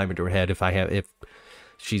interested to climb into her head if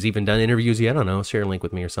she's even done interviews yet. I don't know. Share a link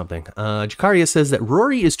with me or something. Jakaria says that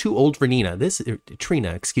Rory is too old for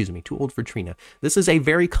Trina. Excuse me, too old for Trina. This is a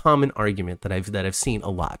very common argument that I've seen a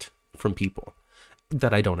lot from people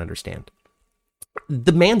that I don't understand.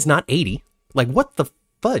 The man's not 80. Like, what the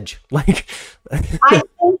fudge? Like, I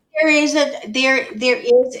think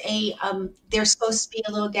there's supposed to be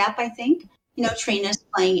a little gap. I think Trina's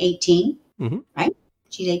playing 18, mm-hmm. Right?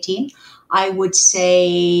 She's 18. I would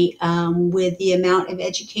say with the amount of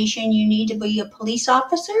education you need to be a police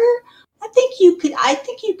officer, I think you could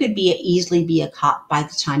easily be a cop by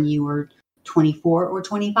the time you were 24 or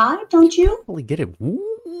 25. Don't you? Probably get it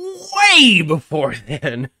way before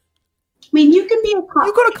then. I mean, you can be a cop.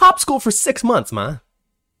 You go to cop school for 6 months, Ma.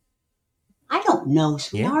 I don't know,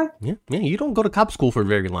 sweetheart. Yeah. You don't go to cop school for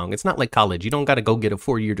very long. It's not like college. You don't got to go get a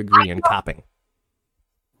 4-year degree in copping.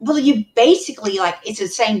 Well, you basically, it's the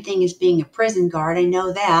same thing as being a prison guard. I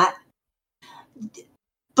know that.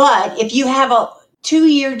 But if you have a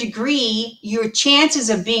 2-year degree, your chances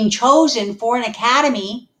of being chosen for an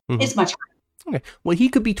academy is much higher. Okay. Well, he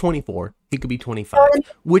could be 24. He could be 25,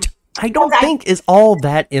 which I don't think is all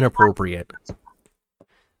that inappropriate.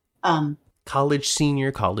 College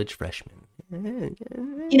senior, college freshman. And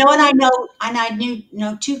I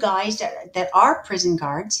know 2 guys that are prison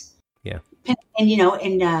guards. Yeah. And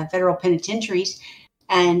in federal penitentiaries,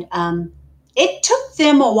 and it took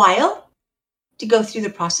them a while to go through the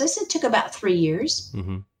process. It took about 3 years.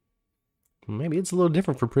 Mm-hmm. Maybe it's a little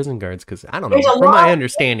different for prison guards because I don't know. From my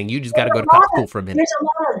understanding, you just got to go to cop school for a minute. There's a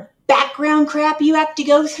lot of background crap you have to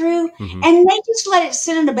go through, and they just let it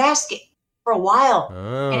sit in a basket for a while.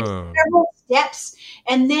 Oh. And it's several steps,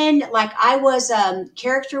 and then I was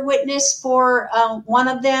character witness for one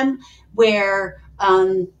of them where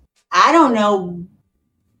I don't know.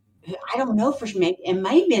 I don't know for sure. It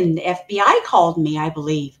may have been the FBI called me, I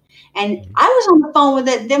believe. And I was on the phone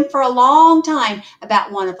with them for a long time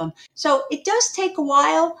about one of them. So it does take a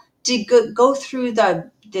while to go through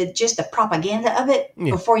the just the propaganda of it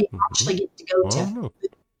before you actually get to go to.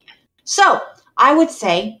 So I would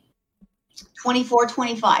say 24,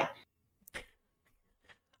 25.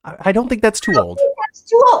 I don't think that's too old. That's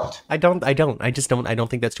too old. I don't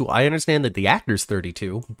think that's too old. I understand that the actor's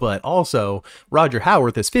 32, but also Roger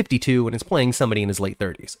Howarth is 52 and is playing somebody in his late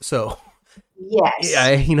 30s. So yes.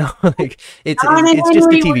 Yeah, like it's just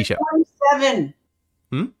a TV show. 27.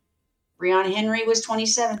 Brianna Henry was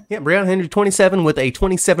 27. Yeah, Brianna Henry 27 with a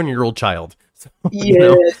 27-year-old child. So,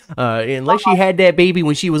 yes. Unless she had that baby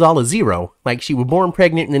when she was all a zero, like she was born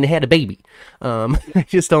pregnant and then had a baby. I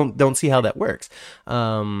just don't see how that works.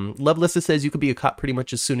 Lovelessa says you could be a cop pretty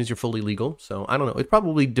much as soon as you're fully legal. So I don't know. It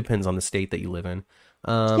probably depends on the state that you live in.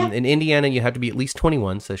 In Indiana, you have to be at least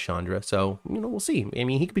 21, says Chandra. So, we'll see. I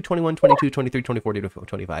mean, he could be 21, 22, 23, 24,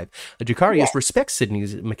 25. Jacarius respects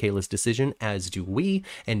Sydney's Michaela's decision, as do we.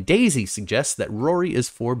 And Daisy suggests that Rory is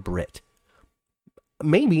for Britt.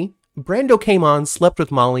 Maybe Brando came on, slept with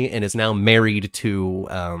Molly, and is now married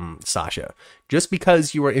to Sasha. Just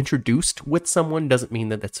because you are introduced with someone doesn't mean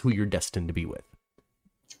that that's who you're destined to be with.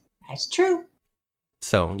 That's true.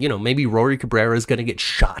 So, maybe Rory Cabrera is going to get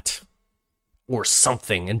shot. Or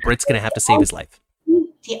something, and Britt's going to have to save his life.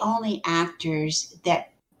 The only actors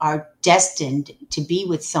that are destined to be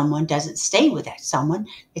with someone doesn't stay with that someone.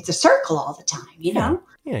 It's a circle all the time, know?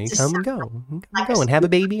 Yeah, you come and go. You come and go and have a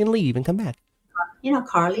baby and leave and come back.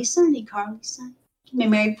 Carly Sunny. She's been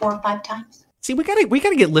married 4 or 5 times. See, we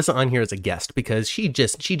gotta get Lissa on here as a guest because she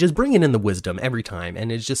just bringing in the wisdom every time and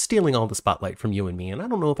is just stealing all the spotlight from you and me. And I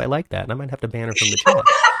don't know if I like that, and I might have to ban her from the chat.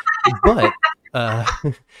 But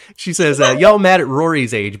she says, y'all mad at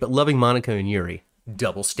Rory's age, but loving Monica and Yuri.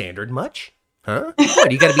 Double standard much? Huh?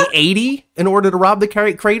 What, you gotta be 80 in order to rob the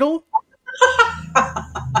cradle?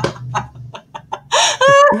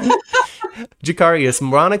 Jacarius,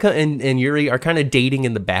 Monica and Yuri are kind of dating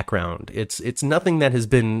in the background. It's nothing that has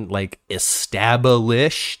been, like,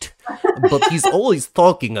 established, but he's always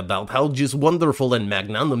talking about how just wonderful and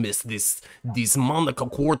magnanimous this Monica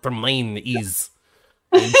Quartermain is.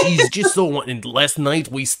 And she's just so... And last night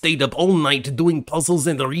we stayed up all night doing puzzles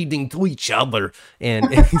and reading to each other. And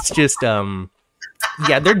it's just,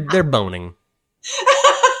 yeah, they're boning.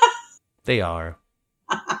 They are.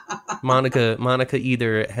 Monica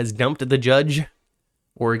either has dumped the judge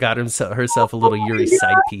or got herself a little Yuri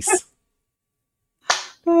side piece.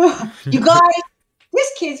 You guys,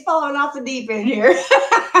 this kid's falling off the deep end here.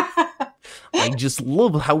 I just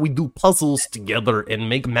love how we do puzzles together and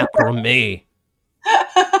make macrame.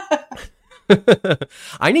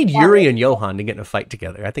 I need Yuri and Johan to get in a fight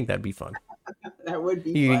together. I think that'd be fun. That would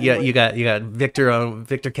be fun. You got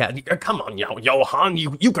Victor Cat. Come on, Johan,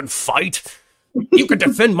 you can fight. You can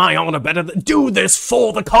defend my honor better than do this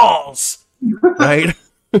for the cause, right?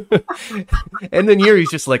 And then Yuri's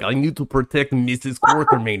just like, I need to protect Mrs.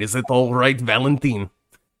 Quartermain. Is it all right, Valentine?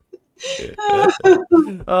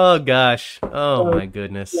 Oh gosh! Oh my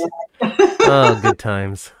goodness! Oh, good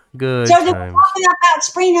times. Good so times. did we talk about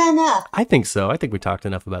Sprina enough? I think so. I think we talked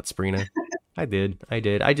enough about Sprina. I did.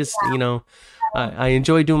 I just, I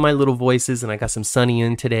enjoy doing my little voices, and I got some Sunny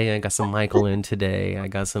in today. I got some Michael in today. I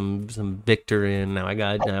got some Victor in. Now I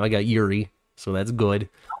got Yuri, so that's good.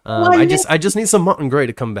 I just need some Martin Gray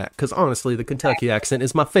to come back, because honestly, the Kentucky accent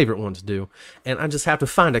is my favorite one to do, and I just have to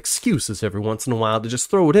find excuses every once in a while to just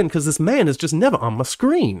throw it in, because this man is just never on my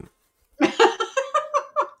screen.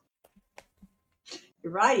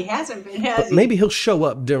 You're right, he hasn't been, has he? Maybe he'll show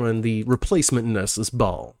up during the Replacement Nurses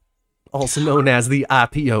Ball, also known as the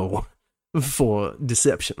IPO for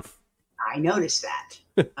Deception. I noticed that.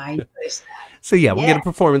 So yeah, we'll get a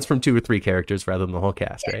performance from 2 or 3 characters rather than the whole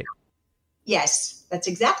cast, right? Yes, that's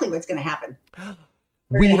exactly what's going to happen.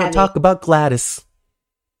 We don't talk about Gladys,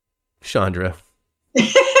 Chandra.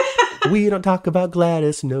 We don't talk about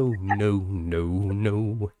Gladys. No.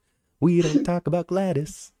 We don't talk about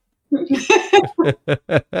Gladys. Gladys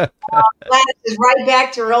is right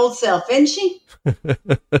back to her old self, isn't she?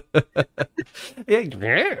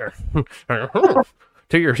 Yeah.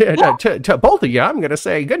 To both of you, I'm going to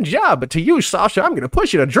say good job, but to you, Sasha, I'm going to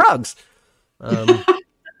push you to drugs.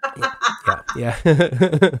 Yeah.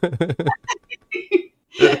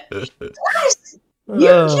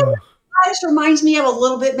 Gladys reminds me of a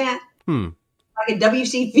little bit, Matt. Like a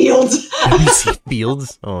W.C. Fields. W.C.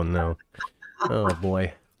 Fields? Oh no. Oh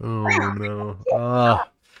boy. Oh no.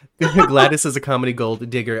 Gladys is a comedy gold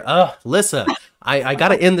digger. Lissa, I got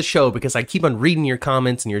to end the show because I keep on reading your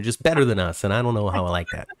comments and you're just better than us. And I don't know how I like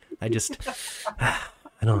that. I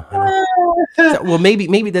don't. Well,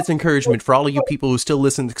 maybe that's encouragement for all of you people who still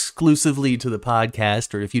listen exclusively to the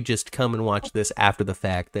podcast, or if you just come and watch this after the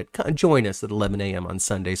fact, that join us at 11 a.m. on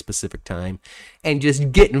Sunday Pacific time, and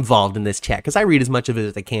just get involved in this chat, because I read as much of it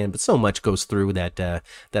as I can, but so much goes through that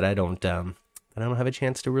I don't have a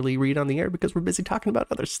chance to really read on the air because we're busy talking about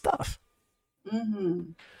other stuff.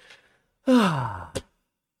 Mm-hmm.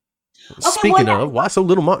 Speaking of, why so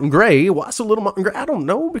little Martin Gray? I don't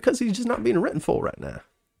know, because he's just not being written for right now.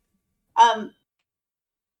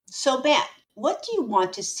 So Matt, what do you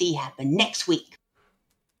want to see happen next week?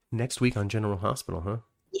 Next week on General Hospital, huh?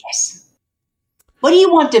 Yes. What do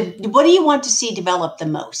you want to see develop the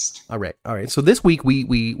most? All right. So this week we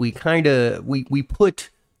put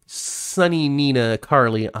Sunny, Nina,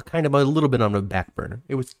 Carly kind of a little bit on the back burner.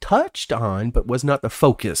 It was touched on, but was not the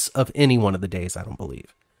focus of any one of the days, I don't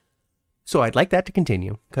believe. So I'd like that to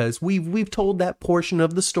continue, because we've told that portion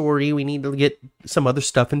of the story. We need to get some other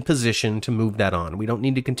stuff in position to move that on. We don't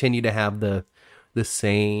need to continue to have the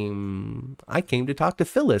same "I came to talk to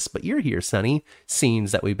Phyllis, but you're here, Sonny"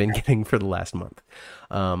 scenes that we've been getting for the last month.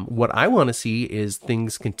 What I want to see is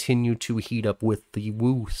things continue to heat up with the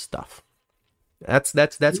Woo stuff.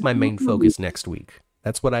 That's my main focus next week.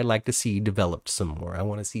 That's what I like to see developed some more. I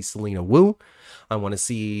want to see Selena Woo. I want to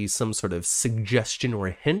see some sort of suggestion or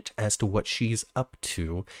a hint as to what she's up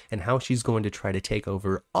to and how she's going to try to take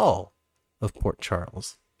over all of Port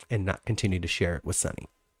Charles and not continue to share it with Sunny.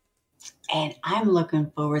 And I'm looking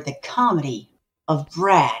forward to the comedy of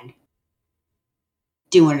Brad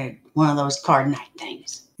doing one of those card night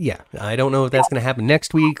things. Yeah, I don't know if that's going to happen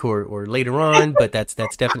next week or later on, but that's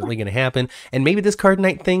definitely going to happen. And maybe this card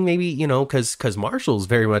night thing, maybe, because Marshall's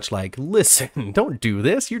very much like, listen, don't do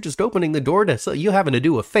this. You're just opening the door to you having to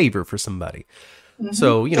do a favor for somebody. Mm-hmm.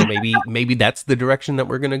 So, maybe that's the direction that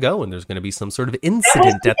we're going to go, and there's going to be some sort of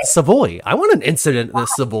incident at the Savoy. I want an incident at the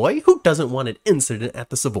Savoy. Who doesn't want an incident at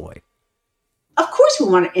the Savoy? Of course we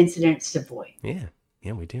want an incident at Savoy. Yeah,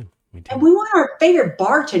 we do. And we want our favorite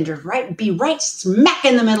bartender be right smack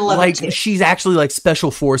in the middle of it. Like she's actually like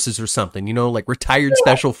special forces or something, like retired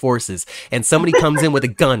special forces. And somebody comes in with a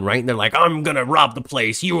gun, right? And they're like, I'm going to rob the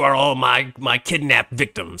place. You are all my kidnapped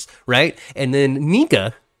victims, right? And then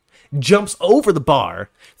Nika jumps over the bar,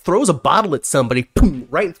 throws a bottle at somebody, boom,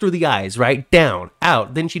 right through the eyes, right? Down,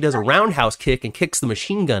 out. Then she does a roundhouse kick and kicks the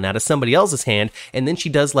machine gun out of somebody else's hand. And then she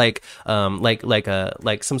does like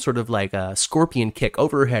some sort of like a scorpion kick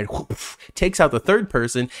over her head, whoop, takes out the third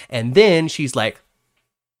person. And then she's like,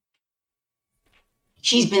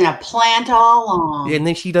 she's been a plant all along. And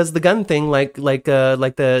then she does the gun thing like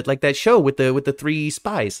that show with the three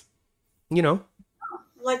spies,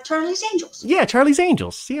 Like Charlie's Angels. Yeah, Charlie's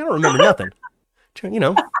Angels. See, I don't remember nothing.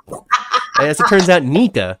 As it turns out,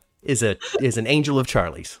 Nika is an angel of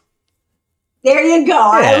Charlie's. There you go.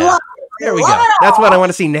 Yeah. I love it. There we go. That's what I want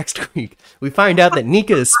to see next week. We find out that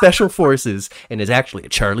Nika is special forces and is actually a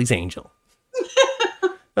Charlie's Angel.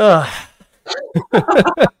 Oh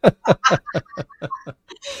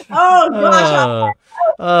gosh.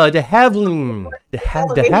 De Havilland.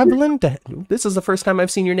 This is the first time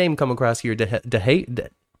I've seen your name come across here. De Havilland?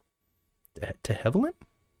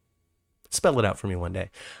 Spell it out for me one day.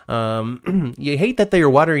 You hate that they are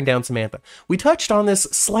watering down Samantha. We touched on this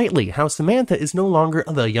slightly, how Samantha is no longer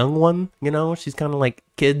the young one. She's kind of like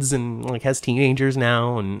kids and like has teenagers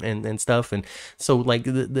now and stuff. And so like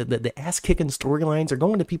the ass kicking storylines are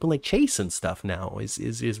going to people like Chase and stuff now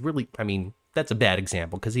is really, I mean, that's a bad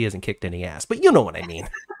example because he hasn't kicked any ass, but you know what I mean.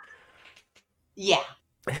 Yeah.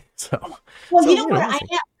 So. Well, you know what?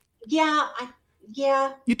 Yeah.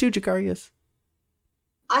 You too, Jacarius.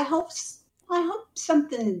 I hope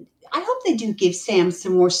they do give Sam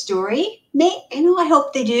some more story. I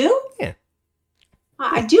hope they do. Yeah.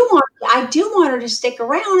 I do want her to stick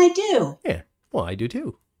around. I do. Yeah. Well, I do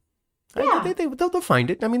too. Yeah. They'll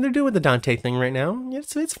find it. I mean, they're doing the Dante thing right now.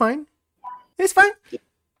 It's fine. It's fine.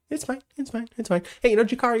 It's fine. Hey,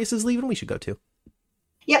 Jacarius is leaving. We should go too.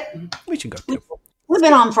 Yep. We should go too. We've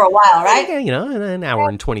been on for a while, right? Yeah, in an hour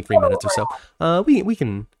and 23 minutes or so. We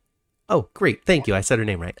can. Oh, great. Thank you. I said her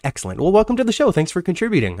name right. Excellent. Well, welcome to the show. Thanks for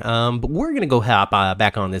contributing. But we're going to go hop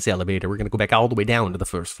back on this elevator. We're going to go back all the way down to the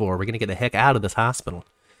first floor. We're going to get the heck out of this hospital.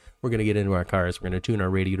 We're going to get into our cars. We're going to tune our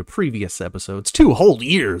radio to previous episodes. 2 whole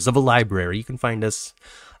years of a library. You can find us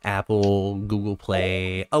Apple, Google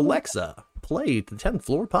Play, Alexa, play the 10th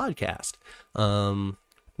Floor podcast.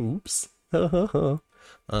 Oops.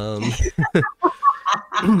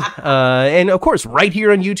 And of course, right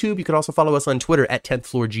here on YouTube, you can also follow us on Twitter at 10th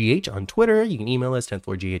Floor GH on Twitter. You can email us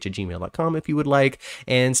 10thfloorgh@gmail.com if you would like.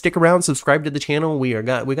 And stick around, subscribe to the channel. We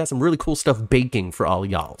got some really cool stuff baking for all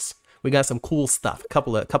y'alls. We got some cool stuff. A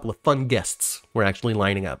couple of fun guests we're actually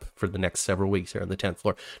lining up for the next several weeks here on the 10th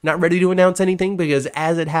floor. Not ready to announce anything because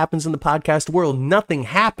as it happens in the podcast world, nothing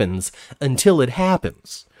happens until it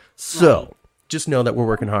happens. So just know that we're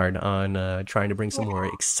working hard on trying to bring some more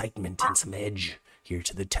excitement and some edge here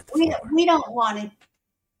to the 10th floor. We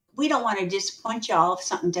don't want to disappoint y'all if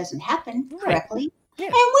something doesn't happen correctly. Yeah.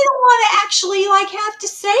 And we don't want to actually have to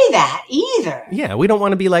say that either. Yeah, we don't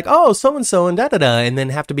want to be like, oh, so-and-so and da-da-da, and then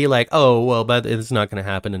have to be like, oh, well, but it's not going to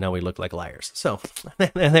happen, and now we look like liars. So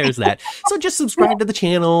there's that. So just subscribe to the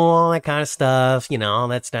channel, all that kind of stuff, all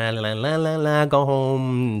that stuff, go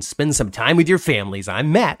home, and spend some time with your families.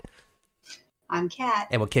 I'm Matt. I'm Kat.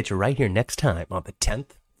 And we'll catch you right here next time on the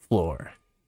 10th floor.